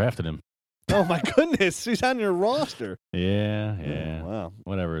bad. I drafted him. Oh, my goodness. He's on your roster. Yeah. Oh, wow.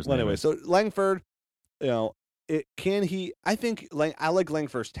 Whatever his name anyway, is. So Langford, I think I like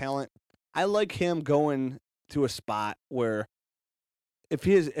Langford's talent. I like him going to a spot where if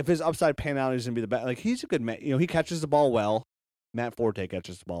his upside pan out, he's gonna be the best. Like he's a good man. He catches the ball well. Matt Forte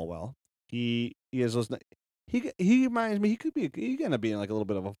catches the ball well. He has those. He reminds me. He end up being like a little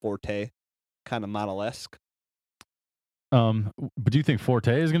bit of a Forte kind of model-esque. But do you think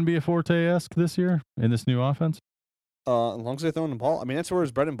Forte is going to be a Forte-esque this year in this new offense? As long as they're throwing the ball. I mean, that's where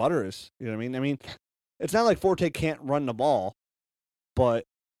his bread and butter is. You know what I mean? I mean, it's not like Forte can't run the ball, but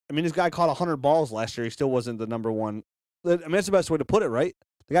I mean, this guy caught 100 balls last year. He still wasn't the number one. I mean, that's the best way to put it, right?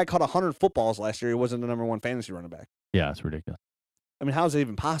 The guy caught 100 footballs last year. He wasn't the number one fantasy running back. Yeah, it's ridiculous. I mean, how is it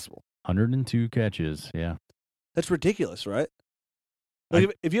even possible? 102 catches. Yeah, that's ridiculous, right?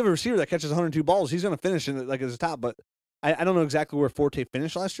 Like if you have a receiver that catches 102 balls, he's going to finish in like as a top. But I don't know exactly where Forte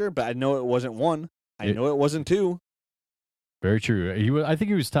finished last year, but I know it wasn't 1. I know it wasn't 2. Very true. I think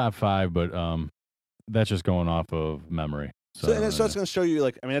he was top 5, but that's just going off of memory. So that's going to show you,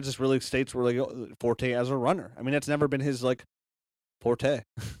 like, I mean, that just really states where like Forte as a runner. I mean, that's never been his like forte.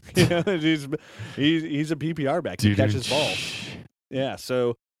 He's a PPR back. He catches balls. Yeah,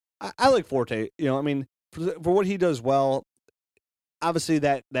 so I like Forte. I mean, for what he does well. Obviously,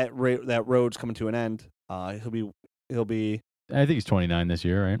 that road's coming to an end. He'll be. I think he's 29 this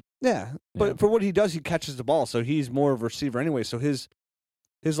year, right? Yeah, but for what he does, he catches the ball, so he's more of a receiver anyway. So his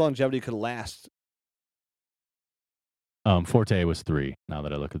longevity could last. Forte was 3. Now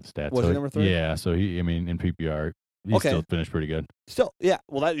that I look at the stats, was he number 3? Yeah, so in PPR, he still finished pretty good. Still, yeah.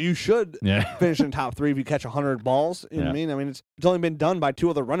 Well, that you should finish in top 3 if you catch 100 balls. You know what I mean? I mean, it's only been done by 2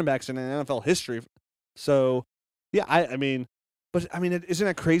 other running backs in NFL history. So, yeah, I mean. But, I mean, isn't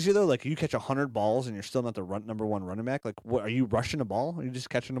that crazy, though? Like, you catch 100 balls and you're still not the number one running back? Like, what, are you rushing the ball or are you just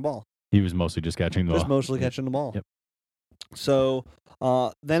catching the ball? He was mostly just catching the ball. Just mostly catching the ball. Yep. So,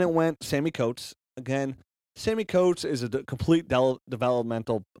 then it went Sammy Coates. Again, Sammy Coates is a complete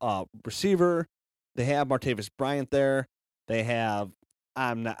developmental receiver. They have Martavis Bryant there. They have,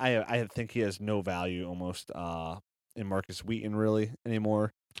 I think he has no value almost in Marcus Wheaton, really,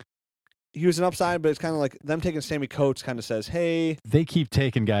 anymore. He was an upside, but it's kind of like them taking Sammy Coates kind of says, hey. They keep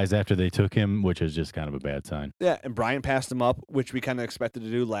taking guys after they took him, which is just kind of a bad sign. Yeah, and Bryant passed him up, which we kind of expected to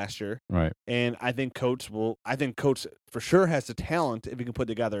do last year. Right. And I think Coates for sure has the talent, if he can put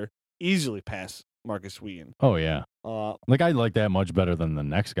together, easily pass Marcus Wheaton. Oh, yeah. I like that much better than the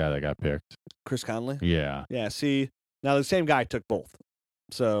next guy that got picked. Chris Conley? Yeah. Yeah, see, now the same guy took both.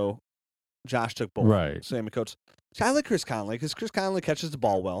 So Josh took both. Right. Sammy Coates. See, I like Chris Conley because Chris Conley catches the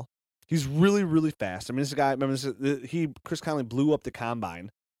ball well. He's really, really fast. I mean, this guy, Chris Conley blew up the combine.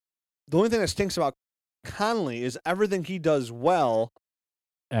 The only thing that stinks about Conley is everything he does well.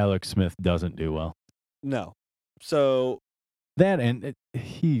 Alex Smith doesn't do well. No. So. That and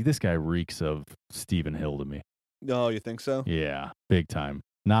this guy reeks of Stephen Hill to me. Oh, you think so? Yeah, big time.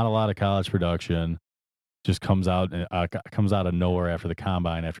 Not a lot of college production. Just comes out of nowhere after the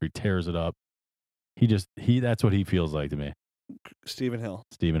combine after he tears it up. That's what he feels like to me. Stephen Hill.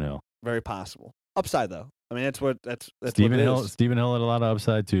 Very possible. Upside though. I mean, that's Stephen what Hill. Stephen Hill had a lot of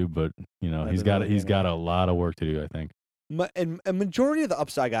upside too, but he's got a lot of work to do, I think. And a majority of the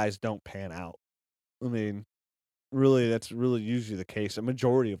upside guys don't pan out. I mean, really, that's really usually the case. A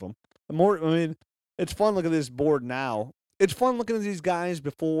majority of them. It's fun looking at this board now. It's fun looking at these guys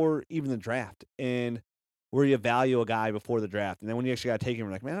before even the draft and where you value a guy before the draft, and then when you actually got to take him,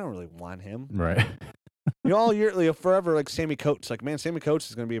 you're like, man, I don't really want him. Right. All year, forever, like Sammy Coates. Like, man, Sammy Coates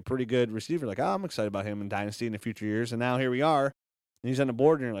is going to be a pretty good receiver. Like, I'm excited about him in Dynasty in the future years. And now here we are. And he's on the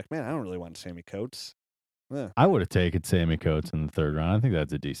board, and you're like, man, I don't really want Sammy Coates. Yeah. I would have taken Sammy Coates in the 3rd round. I think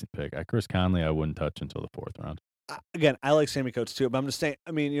that's a decent pick. Chris Conley, I wouldn't touch until the 4th round. Again, I like Sammy Coates too, but I'm just saying,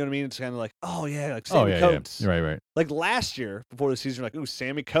 I mean, you know what I mean? It's kind of like, oh, yeah, like Sammy Coates. Yeah. Right. Like last year, before the season, you're like, ooh,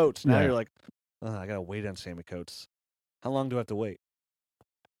 Sammy Coates. Now you're like, oh, I got to wait on Sammy Coates. How long do I have to wait?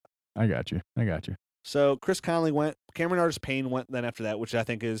 I got you. So Chris Conley went. Cameron Artis-Payne went then after that, which I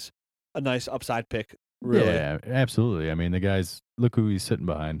think is a nice upside pick. Really. Yeah, absolutely. I mean, the guys, look who he's sitting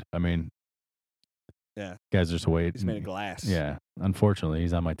behind. I mean, yeah, guys just wait. He's made of glass. Yeah, unfortunately,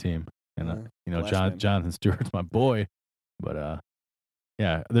 he's on my team, and Jonathan Stewart's my boy. But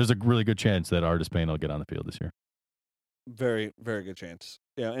yeah, there's a really good chance that Artis-Payne will get on the field this year. Very, very good chance.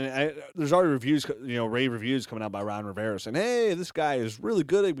 Yeah, and there's already reviews, rave reviews coming out by Ron Rivera saying, hey, this guy is really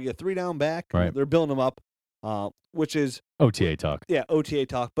good. He'd be a 3-down back. Right. They're building him up, which is OTA talk. Yeah, OTA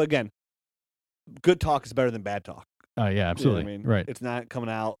talk. But again, good talk is better than bad talk. Yeah, absolutely. You know what I mean? Right. It's not coming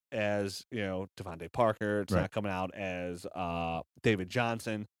out as, Devontae Parker. It's not coming out as David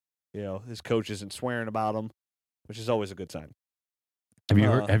Johnson. His coach isn't swearing about him, which is always a good sign.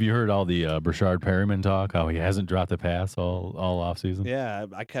 Have you heard all the Brashard Perryman talk? How he hasn't dropped a pass all off season. Yeah,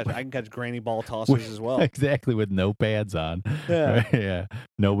 I can catch granny ball tosses as well. Exactly, with no pads on. Yeah, Right? Yeah.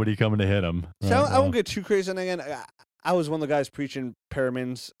 Nobody coming to hit him. So I won't get too crazy. And again, I was one of the guys preaching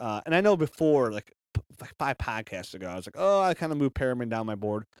Perriman's, and I know before like 5 podcasts ago, I was like, oh, I kind of moved Perriman down my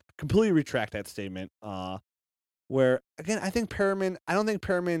board. Completely retract that statement. Where again, I don't think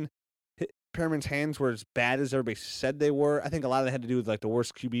Perriman's hands were as bad as everybody said they were. I think a lot of it had to do with like the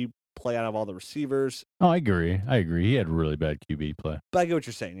worst QB play out of all the receivers. Oh, I agree. He had really bad QB play. But I get what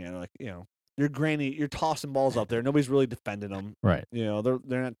you're saying. You're tossing balls up there. Nobody's really defending them. Right. They're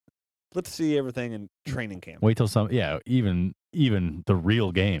not. Let's see everything in training camp. Wait till even the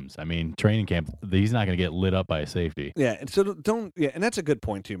real games. I mean, training camp, he's not going to get lit up by a safety. Yeah, and so and that's a good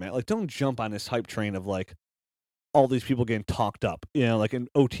point too, Matt. Like, don't jump on this hype train of like all these people getting talked up, like in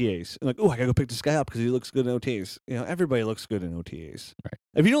OTAs. And like, oh, I gotta go pick this guy up because he looks good in OTAs. Everybody looks good in OTAs. Right.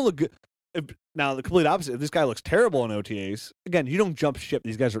 If you don't look good, now the complete opposite. If this guy looks terrible in OTAs, again, you don't jump ship.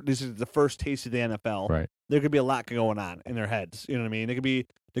 This is the first taste of the NFL. Right. There could be a lot going on in their heads. You know what I mean? It could be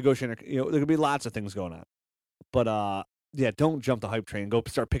negotiating. There could be lots of things going on. But yeah, don't jump the hype train. Go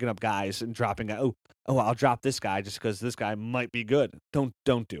start picking up guys and dropping guys. Oh, I'll drop this guy just because this guy might be good. Don't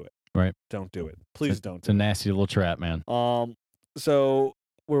do it. Right. Don't do it. Please don't. It's a nasty little trap, man. So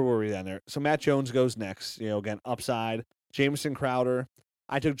where were we then there? So Matt Jones goes next. Again, upside. Jamison Crowder.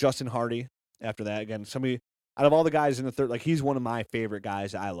 I took Justin Hardy after that. Again, somebody out of all the guys in the third, like he's one of my favorite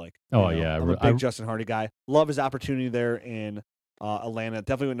guys I like. Yeah. I'm a big Justin Hardy guy. Love his opportunity there in Atlanta.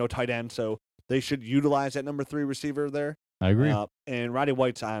 Definitely with no tight end, so they should utilize that number 3 receiver there. I agree. And Roddy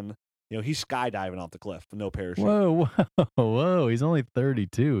White's on. He's skydiving off the cliff with no parachute. Whoa! He's only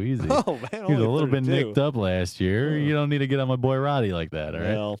 32. Easy. Oh man, he was a little bit nicked up last year. You don't need to get on my boy Roddy like that. All right.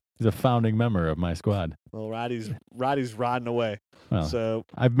 Well, he's a founding member of my squad. Well, Roddy's rodding away. Well, so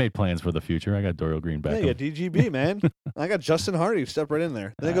I've made plans for the future. I got Dorial Green back. Yeah, DGB, man. I got Justin Hardy. Step right in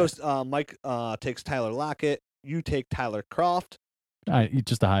there. And then goes Mike takes Tyler Lockett. You take Tyler Croft. He's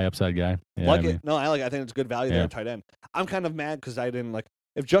just a high upside guy. Yeah, I think it's good value there at tight end. I'm kind of mad because I didn't like.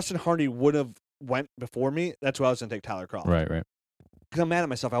 If Justin Hardy would have went before me, that's why I was going to take Tyler Croft. Right. Because I'm mad at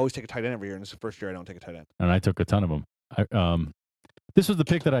myself. I always take a tight end every year, and this is the first year I don't take a tight end. And I took a ton of them. This was the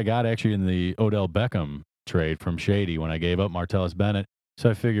pick that I got actually in the Odell Beckham trade from Shady when I gave up Martellus Bennett. So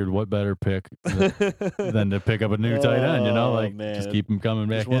I figured what better pick than to pick up a new tight end, just keep him coming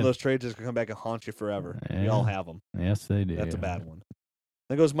back. It's one of those trades that's going to come back and haunt you forever. Yeah. We all have them. Yes, they do. That's a bad one.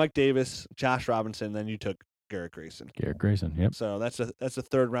 Then goes Mike Davis, Josh Robinson, then you took Garrett Grayson. Yep. So that's the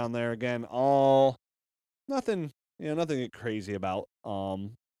third round there. Again, all nothing to get crazy about.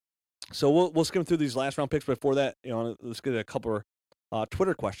 So we'll skim through these last round picks. But before that, let's get a couple of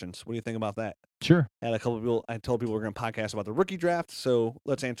Twitter questions. What do you think about that? Sure. I had a couple of people. I told people we're going to podcast about the rookie draft. So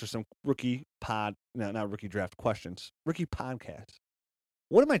let's answer some not rookie draft questions. Rookie podcast.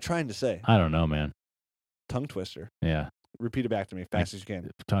 What am I trying to say? I don't know, man. Tongue twister. Yeah. Repeat it back to me fast as you can.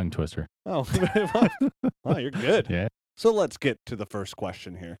 Tongue twister. Oh, wow, you're good. Yeah. So let's get to the first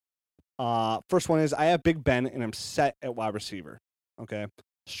question here. First one is, I have Big Ben and I'm set at wide receiver. Okay.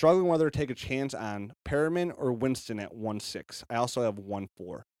 Struggling whether to take a chance on Perriman or Winston at 1-6. I also have 1-4.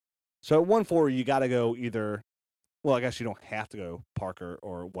 So at 1-4, you got to go either, well, I guess you don't have to go Parker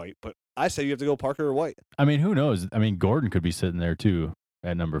or White, but I say you have to go Parker or White. I mean, who knows? I mean, Gordon could be sitting there too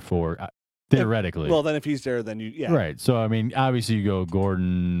at number 4. Theoretically. Well, then if he's there, then yeah. Right. So, I mean, obviously you go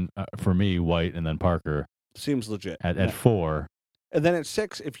Gordon, for me, White, and then Parker. Seems legit. At 4. And then at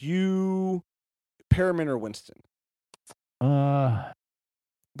 6, if you Perriman or Winston.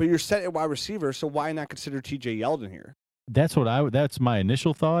 But you're set at wide receiver, so why not consider TJ Yeldon here? That's my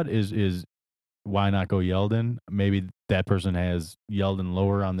initial thought is why not go Yeldon? Maybe that person has Yeldon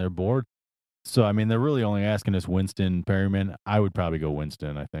lower on their board. So, I mean, they're really only asking us Winston, Perriman. I would probably go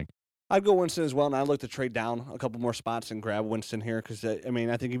Winston, I think. I'd go Winston as well, and I'd look to trade down a couple more spots and grab Winston here because, I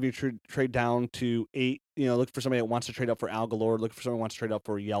think if you trade down to 8, look for somebody that wants to trade up for Al Galore, look for somebody who wants to trade up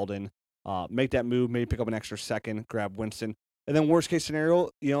for Yeldon, make that move, maybe pick up an extra second, grab Winston. And then worst case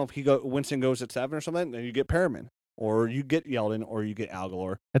scenario, if Winston goes at 7 or something, then you get Perriman, or you get Yeldon, or you get Al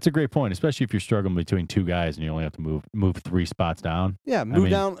Galore. That's a great point, especially if you're struggling between 2 guys and you only have to move 3 spots down. Yeah,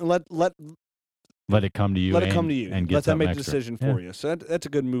 down and let it come to you. And get let them make the extra decision for you. So that's a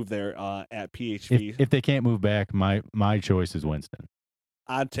good move there at PHV. If they can't move back, my choice is Winston.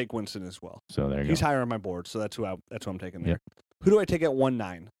 I'd take Winston as well. So there you go. He's higher on my board, so that's who I'm taking there. Yep. Who do I take at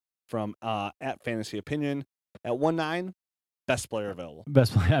 1-9 from at Fantasy Opinion? At 1-9, best player available.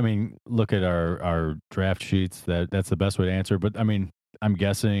 Best player. I mean, look at our draft sheets. That's the best way to answer. But I mean, I'm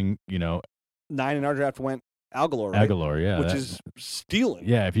guessing 9 in our draft went Aguilar, right? Aguilar, yeah. Which is stealing.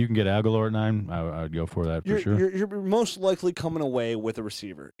 Yeah, if you can get Aguilar at 9, I would go for that for sure. You're most likely coming away with a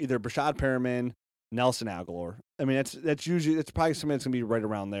receiver, either Brashad Perriman, Nelson Aguilar. I mean, that's probably something that's gonna be right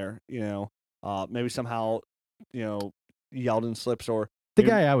around there. Maybe somehow, Yeldon slips or the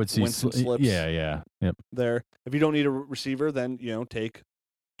guy I would see slips. Yeah, yep. There, if you don't need a receiver, then take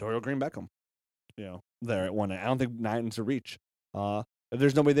Dorial Green Beckham. There at 1. I don't think 9's a reach. If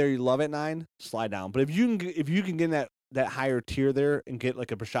there's nobody there you love at 9, slide down. But if you can get in that higher tier there and get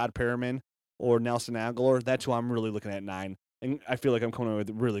like a Brashad Perriman or Nelson Aguilar, that's who I'm really looking at 9. And I feel like I'm coming away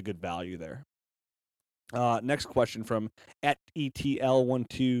with really good value there. Next question from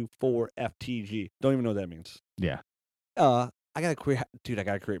 @ETL124FTG. Don't even know what that means. Yeah. I gotta create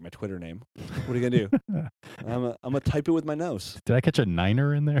my Twitter name. What are you gonna do? I'm gonna type it with my nose. Did I catch a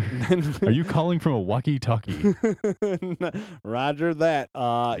 9er in there? Are you calling from a walkie-talkie? Roger that.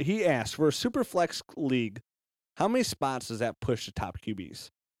 He asked, for a super flex league, how many spots does that push the top QBs?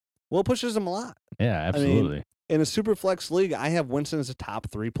 Well, it pushes them a lot. Yeah, absolutely. I mean, in a super flex league, I have Winston as a top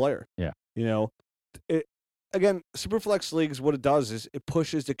 3 player. Yeah. Again, super flex leagues, what it does is it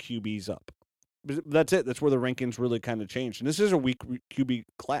pushes the QBs up. That's it. That's where the rankings really kind of change. And this is a weak QB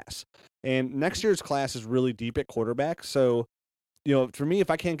class. And next year's class is really deep at quarterback. So, for me, if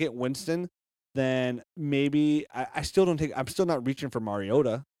I can't get Winston, then maybe I'm still not reaching for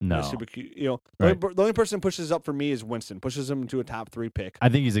Mariota. No. The only person that pushes up for me is Winston, pushes him into a top 3 pick. I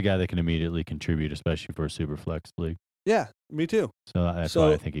think he's a guy that can immediately contribute, especially for a super flex league. Yeah, me too. So that's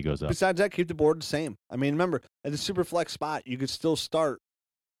why I think he goes up. Besides that, keep the board the same. I mean, remember, at the super flex spot, you could still start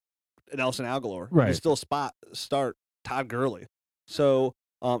Nelson Aguilar. Right. You could still start Todd Gurley. So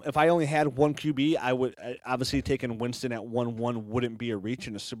if I only had one QB, I would obviously taking Winston at 1-1 wouldn't be a reach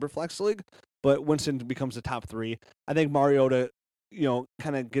in a super flex league. But Winston becomes the top 3. I think Mariota,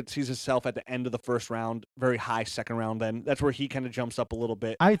 kind of sees himself at the end of the first round, very high second round. Then that's where he kind of jumps up a little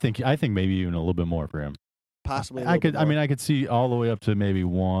bit. I think maybe even a little bit more for him. Possibly. I could see all the way up to maybe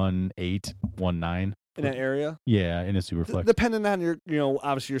 1-8, 1-9 in that area. Yeah, in a super flex. Depending on your,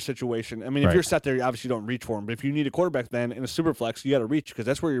 obviously your situation. I mean, if you're set there, you obviously don't reach for him. But if you need a quarterback, then in a super flex, you got to reach because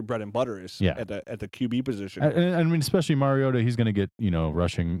that's where your bread and butter is. Yeah. At the QB position. I mean, especially Mariota, he's going to get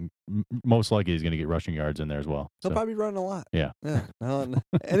rushing. Most likely, he's going to get rushing yards in there as well. He'll probably run a lot. Yeah.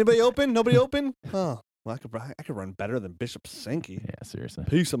 Anybody open? Nobody open? Oh, well, I could run better than Bishop Sankey. Yeah, seriously.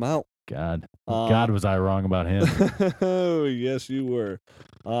 Peace him out. God, was I wrong about him? Oh, yes, you were.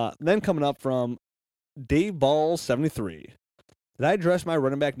 Then coming up from Dave Ball 73. Did I address my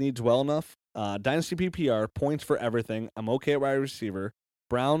running back needs well enough? Dynasty PPR, points for everything. I'm okay at wide receiver.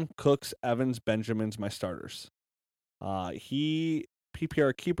 Brown, Cooks, Evans, Benjamin's my starters. He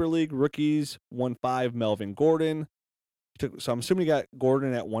PPR keeper league rookies 1-5 Melvin Gordon. So I'm assuming you got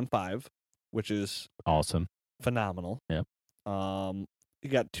Gordon at 1-5, which is awesome, phenomenal. Yep. He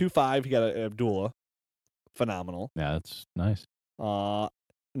got 2-5. He got Abdullah, phenomenal. Yeah, that's nice. And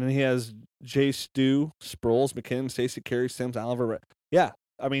then he has Jay Stu, Sproles, McKinnon, Stacey, Carey, Sims, Oliver. Yeah,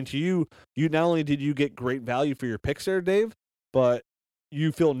 I mean, to you not only did you get great value for your picks there, Dave, but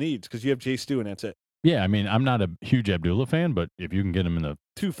you fill needs because you have Jay Stu and that's it. Yeah, I mean, I'm not a huge Abdullah fan, but if you can get him in the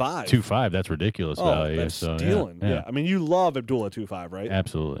 2-5, that's ridiculous value. That's stealing. Yeah, I mean, you love Abdullah 2-5, right?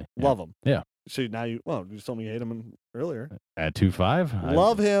 Absolutely, love him. Yeah. So now you just told me you hate him earlier. At 2-5,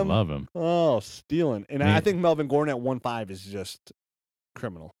 love him. Love him. Oh, stealing. And I think Melvin Gordon at 1-5 is just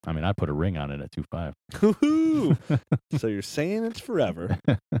criminal. I mean, I put a ring on it at 2-5. So you're saying it's forever.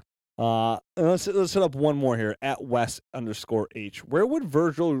 Let's set up one more here at Wes_H. Where would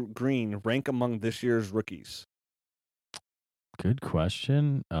Virgil Green rank among this year's rookies? Good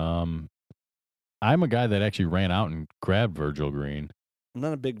question. I'm a guy that actually ran out and grabbed Virgil Green. I'm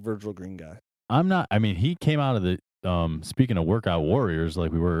not a big Virgil Green guy. I'm not. I mean, he came out of the. Speaking of workout warriors,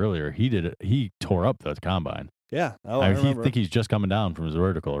 like we were earlier, he did it. He tore up the combine. Yeah, I think he's just coming down from his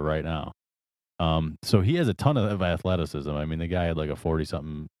vertical right now. So he has a ton of athleticism. I mean, the guy had like a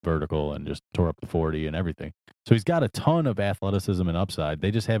 40-something vertical and just tore up the 40 and everything. So he's got a ton of athleticism and upside. They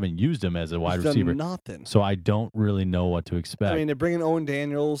just haven't used him as a wide receiver. Nothing. So I don't really know what to expect. I mean, they're bringing Owen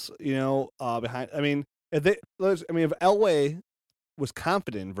Daniels, behind. I mean, if Elway was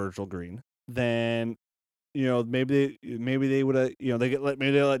confident in Virgil Green, then maybe they would have they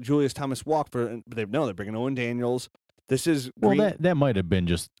let Julius Thomas walk but they're bringing Owen Daniels. This is Green. Well, that might have been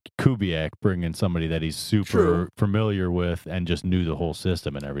just Kubiak bringing somebody that he's super familiar with and just knew the whole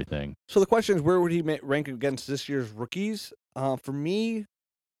system and everything. So the question is, where would he rank against this year's rookies? For me,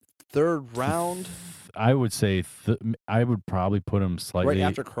 third round. I would say I would probably put him slightly right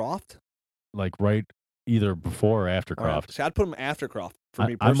after Croft. Like right either before or after Croft. Right. See, I'd put him after Croft. for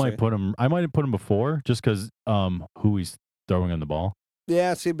me I personally. might put him. I might have put him before just because who he's throwing on the ball.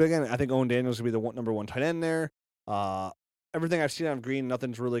 Yeah, see, but again, I think Owen Daniels will be the number one tight end there. Everything I've seen on Green,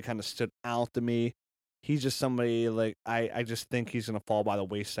 nothing's really kind of stood out to me. He's just somebody like I just think he's going to fall by the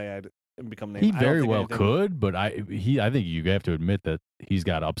wayside and become named. He very well could, but I think you have to admit that he's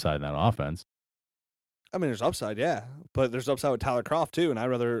got upside in that offense. I mean, there's upside, yeah, but there's upside with Tyler Kroft too, and I'd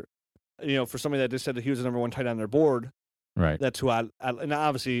rather, for somebody that just said that he was the number one tight end on their board, right? That's who and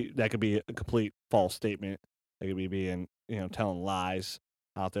obviously that could be a complete false statement. That could be being, telling lies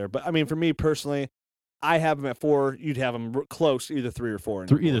out there. But I mean, for me personally, I have him at 4. You'd have him close, either 3 or 4.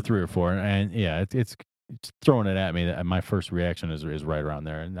 Either 3 or 4, and yeah, it's throwing it at me. My first reaction is right around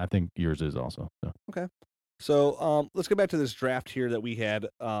there, and I think yours is also. So. Okay, so let's get back to this draft here that we had.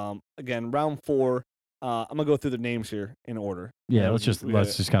 Again, round 4. I'm gonna go through the names here in order. Yeah, let's just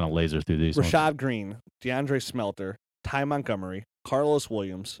kind of laser through these. Rashad Green, DeAndre Smelter, Ty Montgomery, Carlos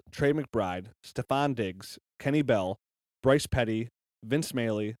Williams, Trey McBride, Stephon Diggs, Kenny Bell, Bryce Petty, Vince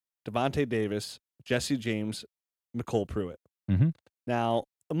Mailey, Devontae Davis, Jesse James, Nicole Pruitt. Mm-hmm. Now,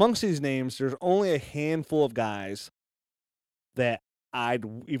 amongst these names, there's only a handful of guys that I'd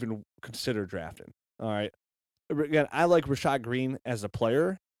even consider drafting. All right. Again, I like Rashad Green as a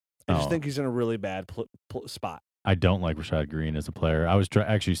player. I just think he's in a really bad spot. I don't like Rashad Green as a player. I was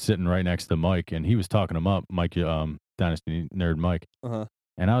actually sitting right next to Mike, and he was talking him up, Mike, Dynasty Nerd Mike. Uh-huh.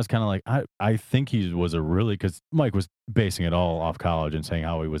 And I was kind of like, I think he was because Mike was basing it all off college and saying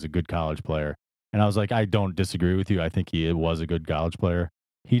how he was a good college player. And I was like, I don't disagree with you. I think he was a good college player.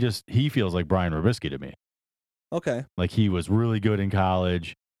 He feels like Brian Robisky to me. Okay. Like he was really good in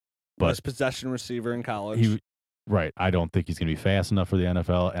college. But best possession receiver in college. Right. I don't think he's going to be fast enough for the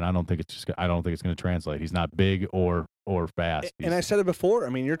NFL, and I don't think it's going to translate. He's not big or fast. And I said it before. I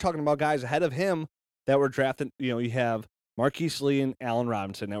mean, you're talking about guys ahead of him that were drafted. You have Marquise Lee and Allen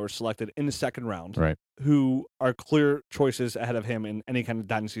Robinson that were selected in the second round, right? Who are clear choices ahead of him in any kind of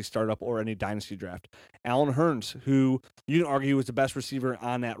dynasty startup or any dynasty draft. Allen Hurns, who you can argue was the best receiver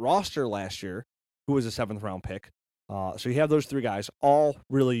on that roster last year, who was a 7th round pick. So you have those 3 guys, all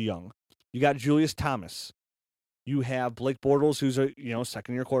really young. You got Julius Thomas. You have Blake Bortles, who's a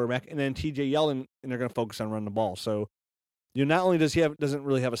second-year quarterback, and then T.J. Yeldon, and they're going to focus on running the ball. So, not only doesn't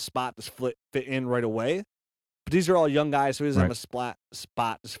really have a spot to fit in right away, but these are all young guys, so he doesn't have a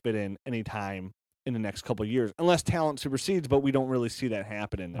spot to fit in anytime in the next couple of years, unless talent supersedes. But we don't really see that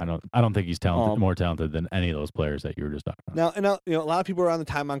happening. I don't think he's talented, more talented than any of those players that you were just talking about. Now, a lot of people are on the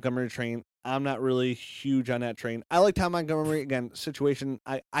Ty Montgomery train. I'm not really huge on that train. I like Ty Montgomery. Again, situation.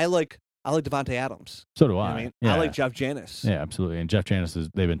 I like Devontae Adams. So do I. I. Mean, yeah. I like Jeff Janis. Yeah, absolutely. And Jeff Janis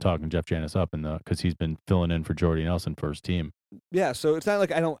they've been talking Jeff Janis up because he's been filling in for Jordy Nelson for his team. Yeah, so it's not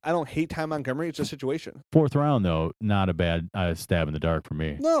like I don't hate Ty Montgomery. It's a situation. 4th round though, not a bad stab in the dark for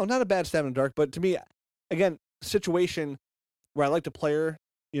me. No, not a bad stab in the dark. But to me, again, situation where I like the player.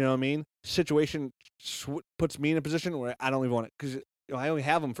 You know what I mean? Situation puts me in a position where I don't even want it because I only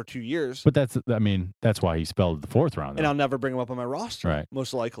have him for 2 years. But that's why he spelled the 4th round. Though. And I'll never bring him up on my roster, right?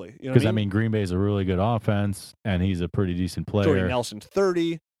 Most likely. Because I mean, Green Bay's a really good offense, and he's a pretty decent player. Jordy Nelson's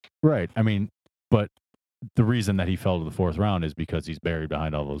 30. Right. I mean, but the reason that he fell to the 4th round is because he's buried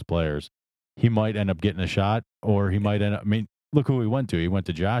behind all those players. He might end up getting a shot, or he might end up. I mean, look who he went to. He went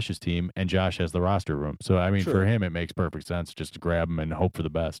to Josh's team, and Josh has the roster room. So I mean, for him, it makes perfect sense just to grab him and hope for the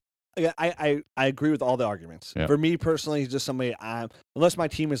best. Yeah, I agree with all the arguments. Yeah. For me personally, he's just somebody unless my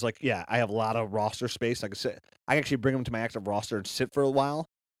team is like, I have a lot of roster space. I can actually bring him to my active roster and sit for a while.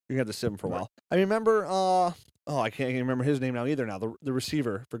 You're gonna have to sit him for a while. I remember I can't even remember his name now either. Now the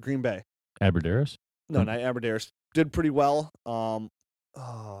receiver for Green Bay. Aberdarius? No, not Aberdarius. Did pretty well. For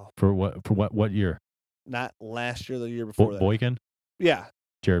what year? Not last year, the year before that. Boykin? Yeah.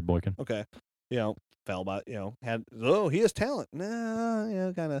 Jared Boykin. Okay. Fell by, he has talent.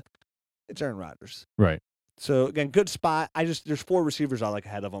 Nah, kind of. It's Aaron Rodgers. Right. So, again, good spot. There's 4 receivers I like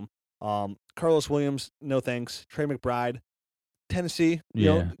ahead of him. Carlos Williams, no thanks. Trey McBride, Tennessee,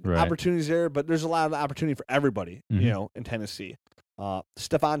 opportunities there, but there's a lot of opportunity for everybody, in Tennessee.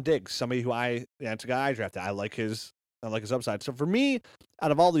 Stephon Diggs, somebody who that's a guy I drafted. I like his upside. So, for me,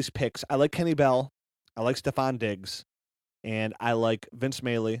 out of all these picks, I like Kenny Bell, I like Stephon Diggs, and I like Vince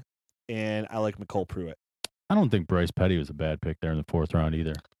Mailey. And I like Nicole Pruitt. I don't think Bryce Petty was a bad pick there in the 4th round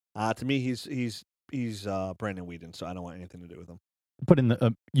either. To me, he's Brandon Weeden, so I don't want anything to do with him. But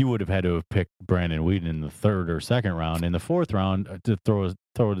you would have had to have picked Brandon Weeden in the 3rd or 2nd round. In the 4th round, to throw a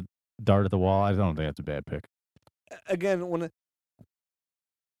dart at the wall, I don't think that's a bad pick. Again,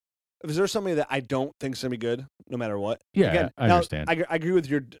 if there's somebody that I don't think is gonna be good, no matter what. Yeah, Again, I understand. I agree with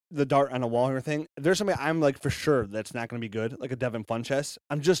the dart on the wall here thing. If there's somebody I'm like for sure that's not gonna be good, like a Devin Funchess,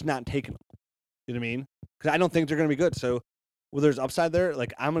 I'm just not taking them. You know what I mean? Because I don't think they're gonna be good. So, well, there's upside there.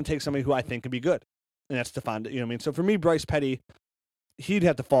 Like I'm gonna take somebody who I think can be good, and that's Stephon. You know what I mean? So for me, Bryce Petty, he'd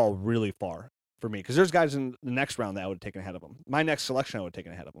have to fall really far for me because there's guys in the next round that I would have taken ahead of him. My next selection I would have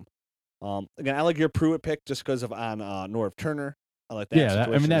taken ahead of him. Again, I like your Pruitt pick just because of on Norv Turner. I like that. Yeah,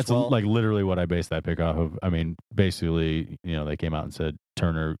 I mean that's well. like literally what I based that pick off of. I mean, basically, they came out and said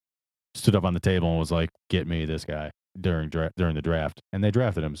Turner stood up on the table and was like, "Get me this guy" during the draft, and they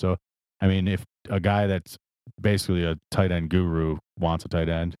drafted him. So, I mean, if a guy that's basically a tight end guru wants a tight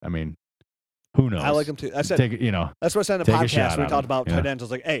end, I mean, who knows? I like him too. I said, that's what I said in the podcast when we talked about tight ends. I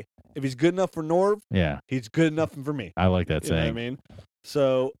was like, hey, if he's good enough for Norv, he's good enough for me. I like that saying. You know what I mean?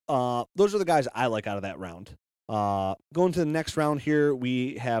 So those are the guys I like out of that round. Going to the next round here,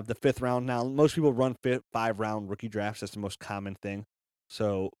 we have the 5th round. Now, most people run 5-round rookie drafts. That's the most common thing.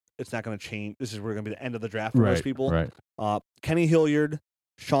 So it's not going to change. This is where going to be the end of the draft for most people. Right. Kenny Hilliard,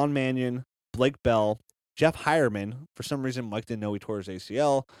 Sean Mannion, Blake Bell, Jeff Hireman. For some reason, Mike didn't know he tore his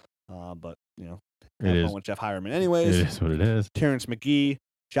ACL, but it is with Jeff Hireman anyways. It is what it is. Terrence McGee,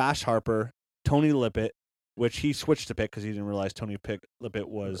 Josh Harper, Tony Lippett, which he switched to pick because he didn't realize Tony Lippett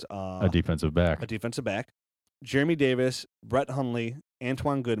was a defensive back. Jeremy Davis, Brett Hundley,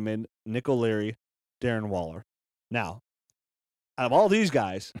 Antoine Goodman, Nick O'Leary, Darren Waller. Now, out of all these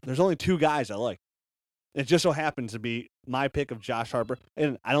guys, there's only 2 guys I like. It just so happens to be my pick of Josh Harper,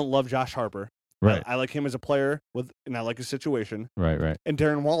 and I don't love Josh Harper. Right. I like him as a player, and I like his situation. Right. And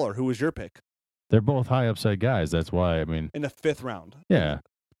Darren Waller, who was your pick? They're both high upside guys. That's why, I mean. In the 5th round. Yeah.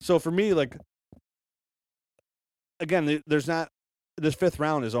 So for me, like, again, there's not, this 5th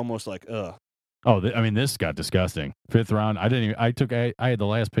round is almost like, ugh. Oh, I mean, this got disgusting. 5th round, I had the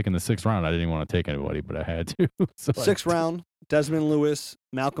last pick in the 6th round. I didn't even want to take anybody, but I had to. So 6th round, Desmond Lewis,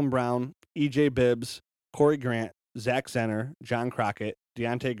 Malcolm Brown, E.J. Bibbs, Corey Grant, Zach Zenner, John Crockett,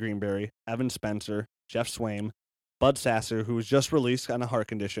 Deontay Greenberry, Evan Spencer, Jeff Swaim, Bud Sasser, who was just released on a heart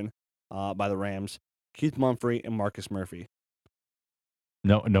condition by the Rams, Keith Mumphrey, and Marcus Murphy.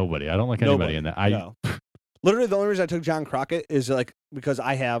 No, nobody. I don't like anybody in that. No. Literally, the only reason I took John Crockett is like because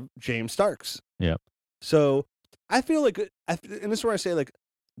I have James Starks. Yeah. So I feel like, and this is where I say like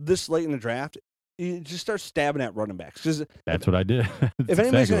this late in the draft, you just start stabbing at running backs because that's what I did. If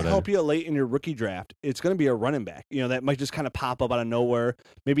anybody's going to help you late in your rookie draft, it's going to be a running back. That might just kind of pop up out of nowhere.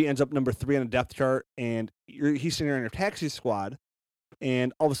 Maybe ends up number 3 on the depth chart, and he's sitting there in your taxi squad,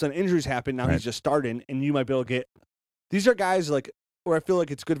 and all of a sudden injuries happen. Now he's just starting, and you might be able to get. These are guys like where I feel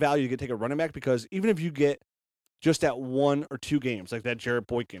like it's good value to take a running back because even if you get just at 1 or 2 games, like that Jarrett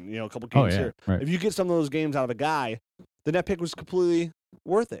Boykin, a couple games here. Right. If you get some of those games out of a guy, then that pick was completely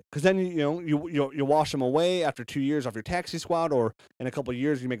worth it. Because then you wash them away after 2 years off your taxi squad, or in a couple of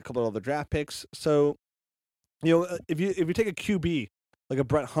years you make a couple of other draft picks. So, if you take a QB like a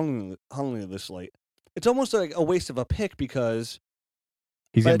Brett Hundley this late, it's almost like a waste of a pick because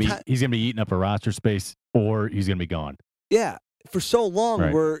he's gonna be eating up a roster space, or he's gonna be gone. Yeah. For so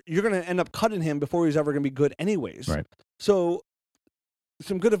long where you're going to end up cutting him before he's ever going to be good anyways. Right. So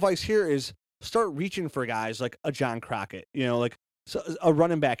some good advice here is start reaching for guys like a John Crockett, like a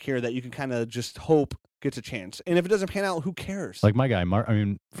running back here that you can kind of just hope gets a chance. And if it doesn't pan out, who cares? Like my guy, Mark. I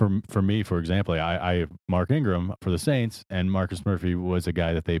mean, for me, for example, I have Mark Ingram for the Saints, and Marcus Murphy was a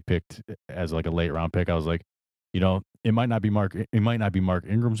guy that they picked as like a late round pick. I was like, it might not be Mark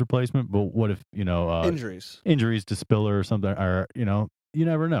Ingram's replacement, but what if injuries to Spiller or something, or you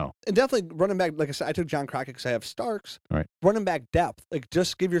never know. And definitely running back, like I said, I took John Crockett because I have Starks. Right. Running back depth, like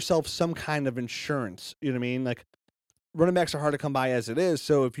just give yourself some kind of insurance. You know what I mean? Like running backs are hard to come by as it is.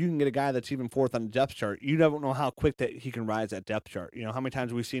 So if you can get a guy that's even 4th on the depth chart, you never know how quick that he can rise that depth chart. How many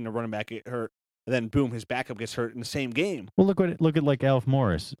times have we seen a running back get hurt? And then boom, his backup gets hurt in the same game. Well, look at like Alf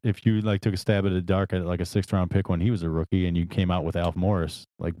Morris. If you like took a stab at the dark at like a 6th round pick when he was a rookie, and you came out with Alf Morris,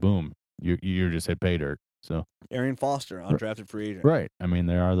 like boom, you just hit pay dirt. So Arian Foster, undrafted free agent. Right. I mean,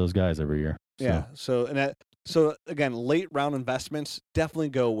 there are those guys every year. So. Yeah. So again, late round investments definitely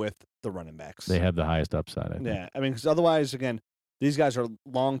go with the running backs. They have the highest upside. I think. Yeah. I mean, because otherwise, again, these guys are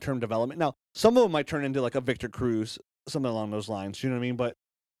long-term development. Now, some of them might turn into like a Victor Cruz, something along those lines. You know what I mean? But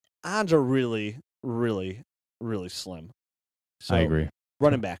odds are really, really, really slim. So, I agree.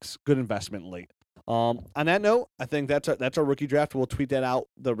 Running backs, good investment late. On that note, I think that's our rookie draft. We'll tweet that out,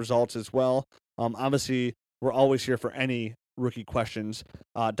 the results as well. Obviously, we're always here for any rookie questions.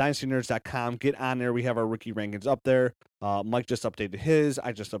 DynastyNerds.com. Get on there. We have our rookie rankings up there. Mike just updated his.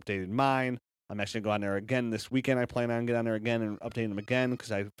 I just updated mine. I'm actually going to go on there again this weekend. I plan on getting on there again and updating them again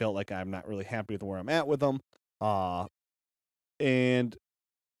because I felt like I'm not really happy with where I'm at with them. And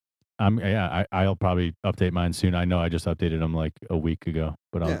I'll probably update mine soon. I know I just updated them like a week ago,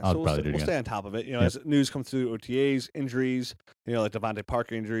 but I'll probably do it again. We'll stay on top of it. As news comes through, OTAs, injuries, like Devontae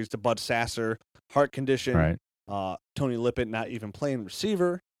Parker injuries, to Bud Sasser, heart condition, right. Tony Lippett not even playing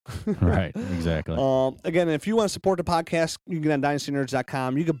receiver. Right, exactly. Again, if you want to support the podcast, you can get on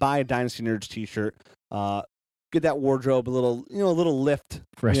dynastynerds.com. You can buy a Dynasty Nerds t-shirt. Get that wardrobe a little lift.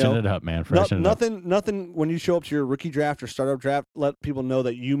 Freshen it up, man. Freshen it up. Nothing when you show up to your rookie draft or startup draft, let people know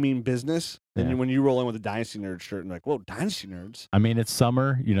that you mean business. And when you roll in with a Dynasty Nerds shirt and like, whoa, Dynasty Nerds. I mean, it's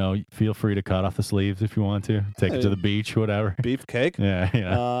summer. Feel free to cut off the sleeves if you want to. Take it to the beach, whatever. Beefcake.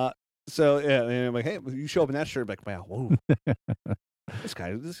 Yeah. And I'm like, hey, you show up in that shirt, like, wow, whoa. This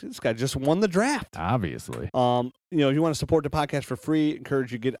guy just won the draft. Obviously. If you want to support the podcast for free,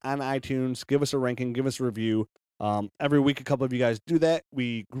 encourage you to get on iTunes, give us a ranking, give us a review. Every week, a couple of you guys do that.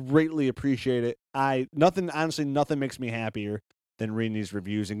 We greatly appreciate it. Nothing makes me happier than reading these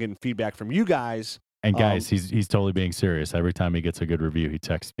reviews and getting feedback from you guys. And guys, he's totally being serious. Every time he gets a good review, he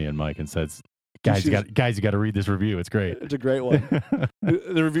texts me and Mike and says, Guys, you got to read this review. It's great. It's a great one.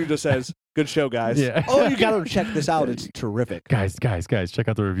 The review just says, "Good show, guys." Yeah. Oh, you got to check this out. It's terrific. Guys, check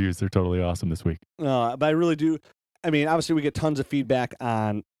out the reviews. They're totally awesome this week. But I really do. I mean, obviously, we get tons of feedback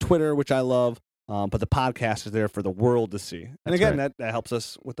on Twitter, which I love. But the podcast is there for the world to see. And again, that helps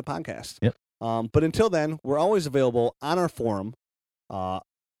us with the podcast. Yep. But until then, we're always available on our forum, on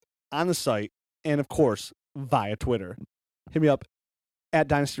the site, and of course, via Twitter. Hit me up. At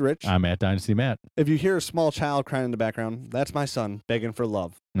Dynasty Rich. I'm at Dynasty Matt. If you hear a small child crying in the background, that's my son begging for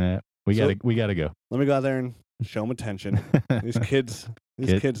love. Nah, we gotta go. Let me go out there and show them attention. These kids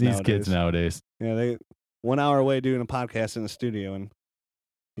nowadays. Yeah, they 1 hour away doing a podcast in the studio, and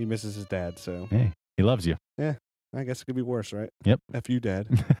he misses his dad. So hey, he loves you. Yeah, I guess it could be worse, right? Yep. F you, Dad.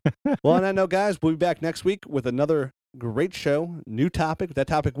 Well, on that note, guys, we'll be back next week with another great show, new topic. That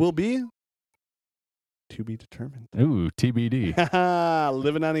topic will be to be determined. Ooh, TBD.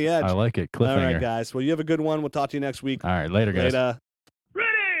 Living on the edge. I like it. Cliffhanger. All right, guys. Well, you have a good one. We'll talk to you next week. All right, later, guys. Ready,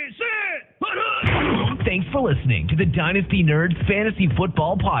 set, put up. Thanks for listening to the Dynasty Nerds Fantasy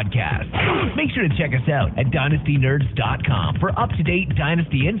Football Podcast. Make sure to check us out at dynastynerds.com for up-to-date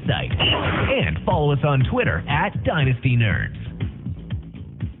Dynasty insight. And follow us on Twitter at Dynasty Nerds.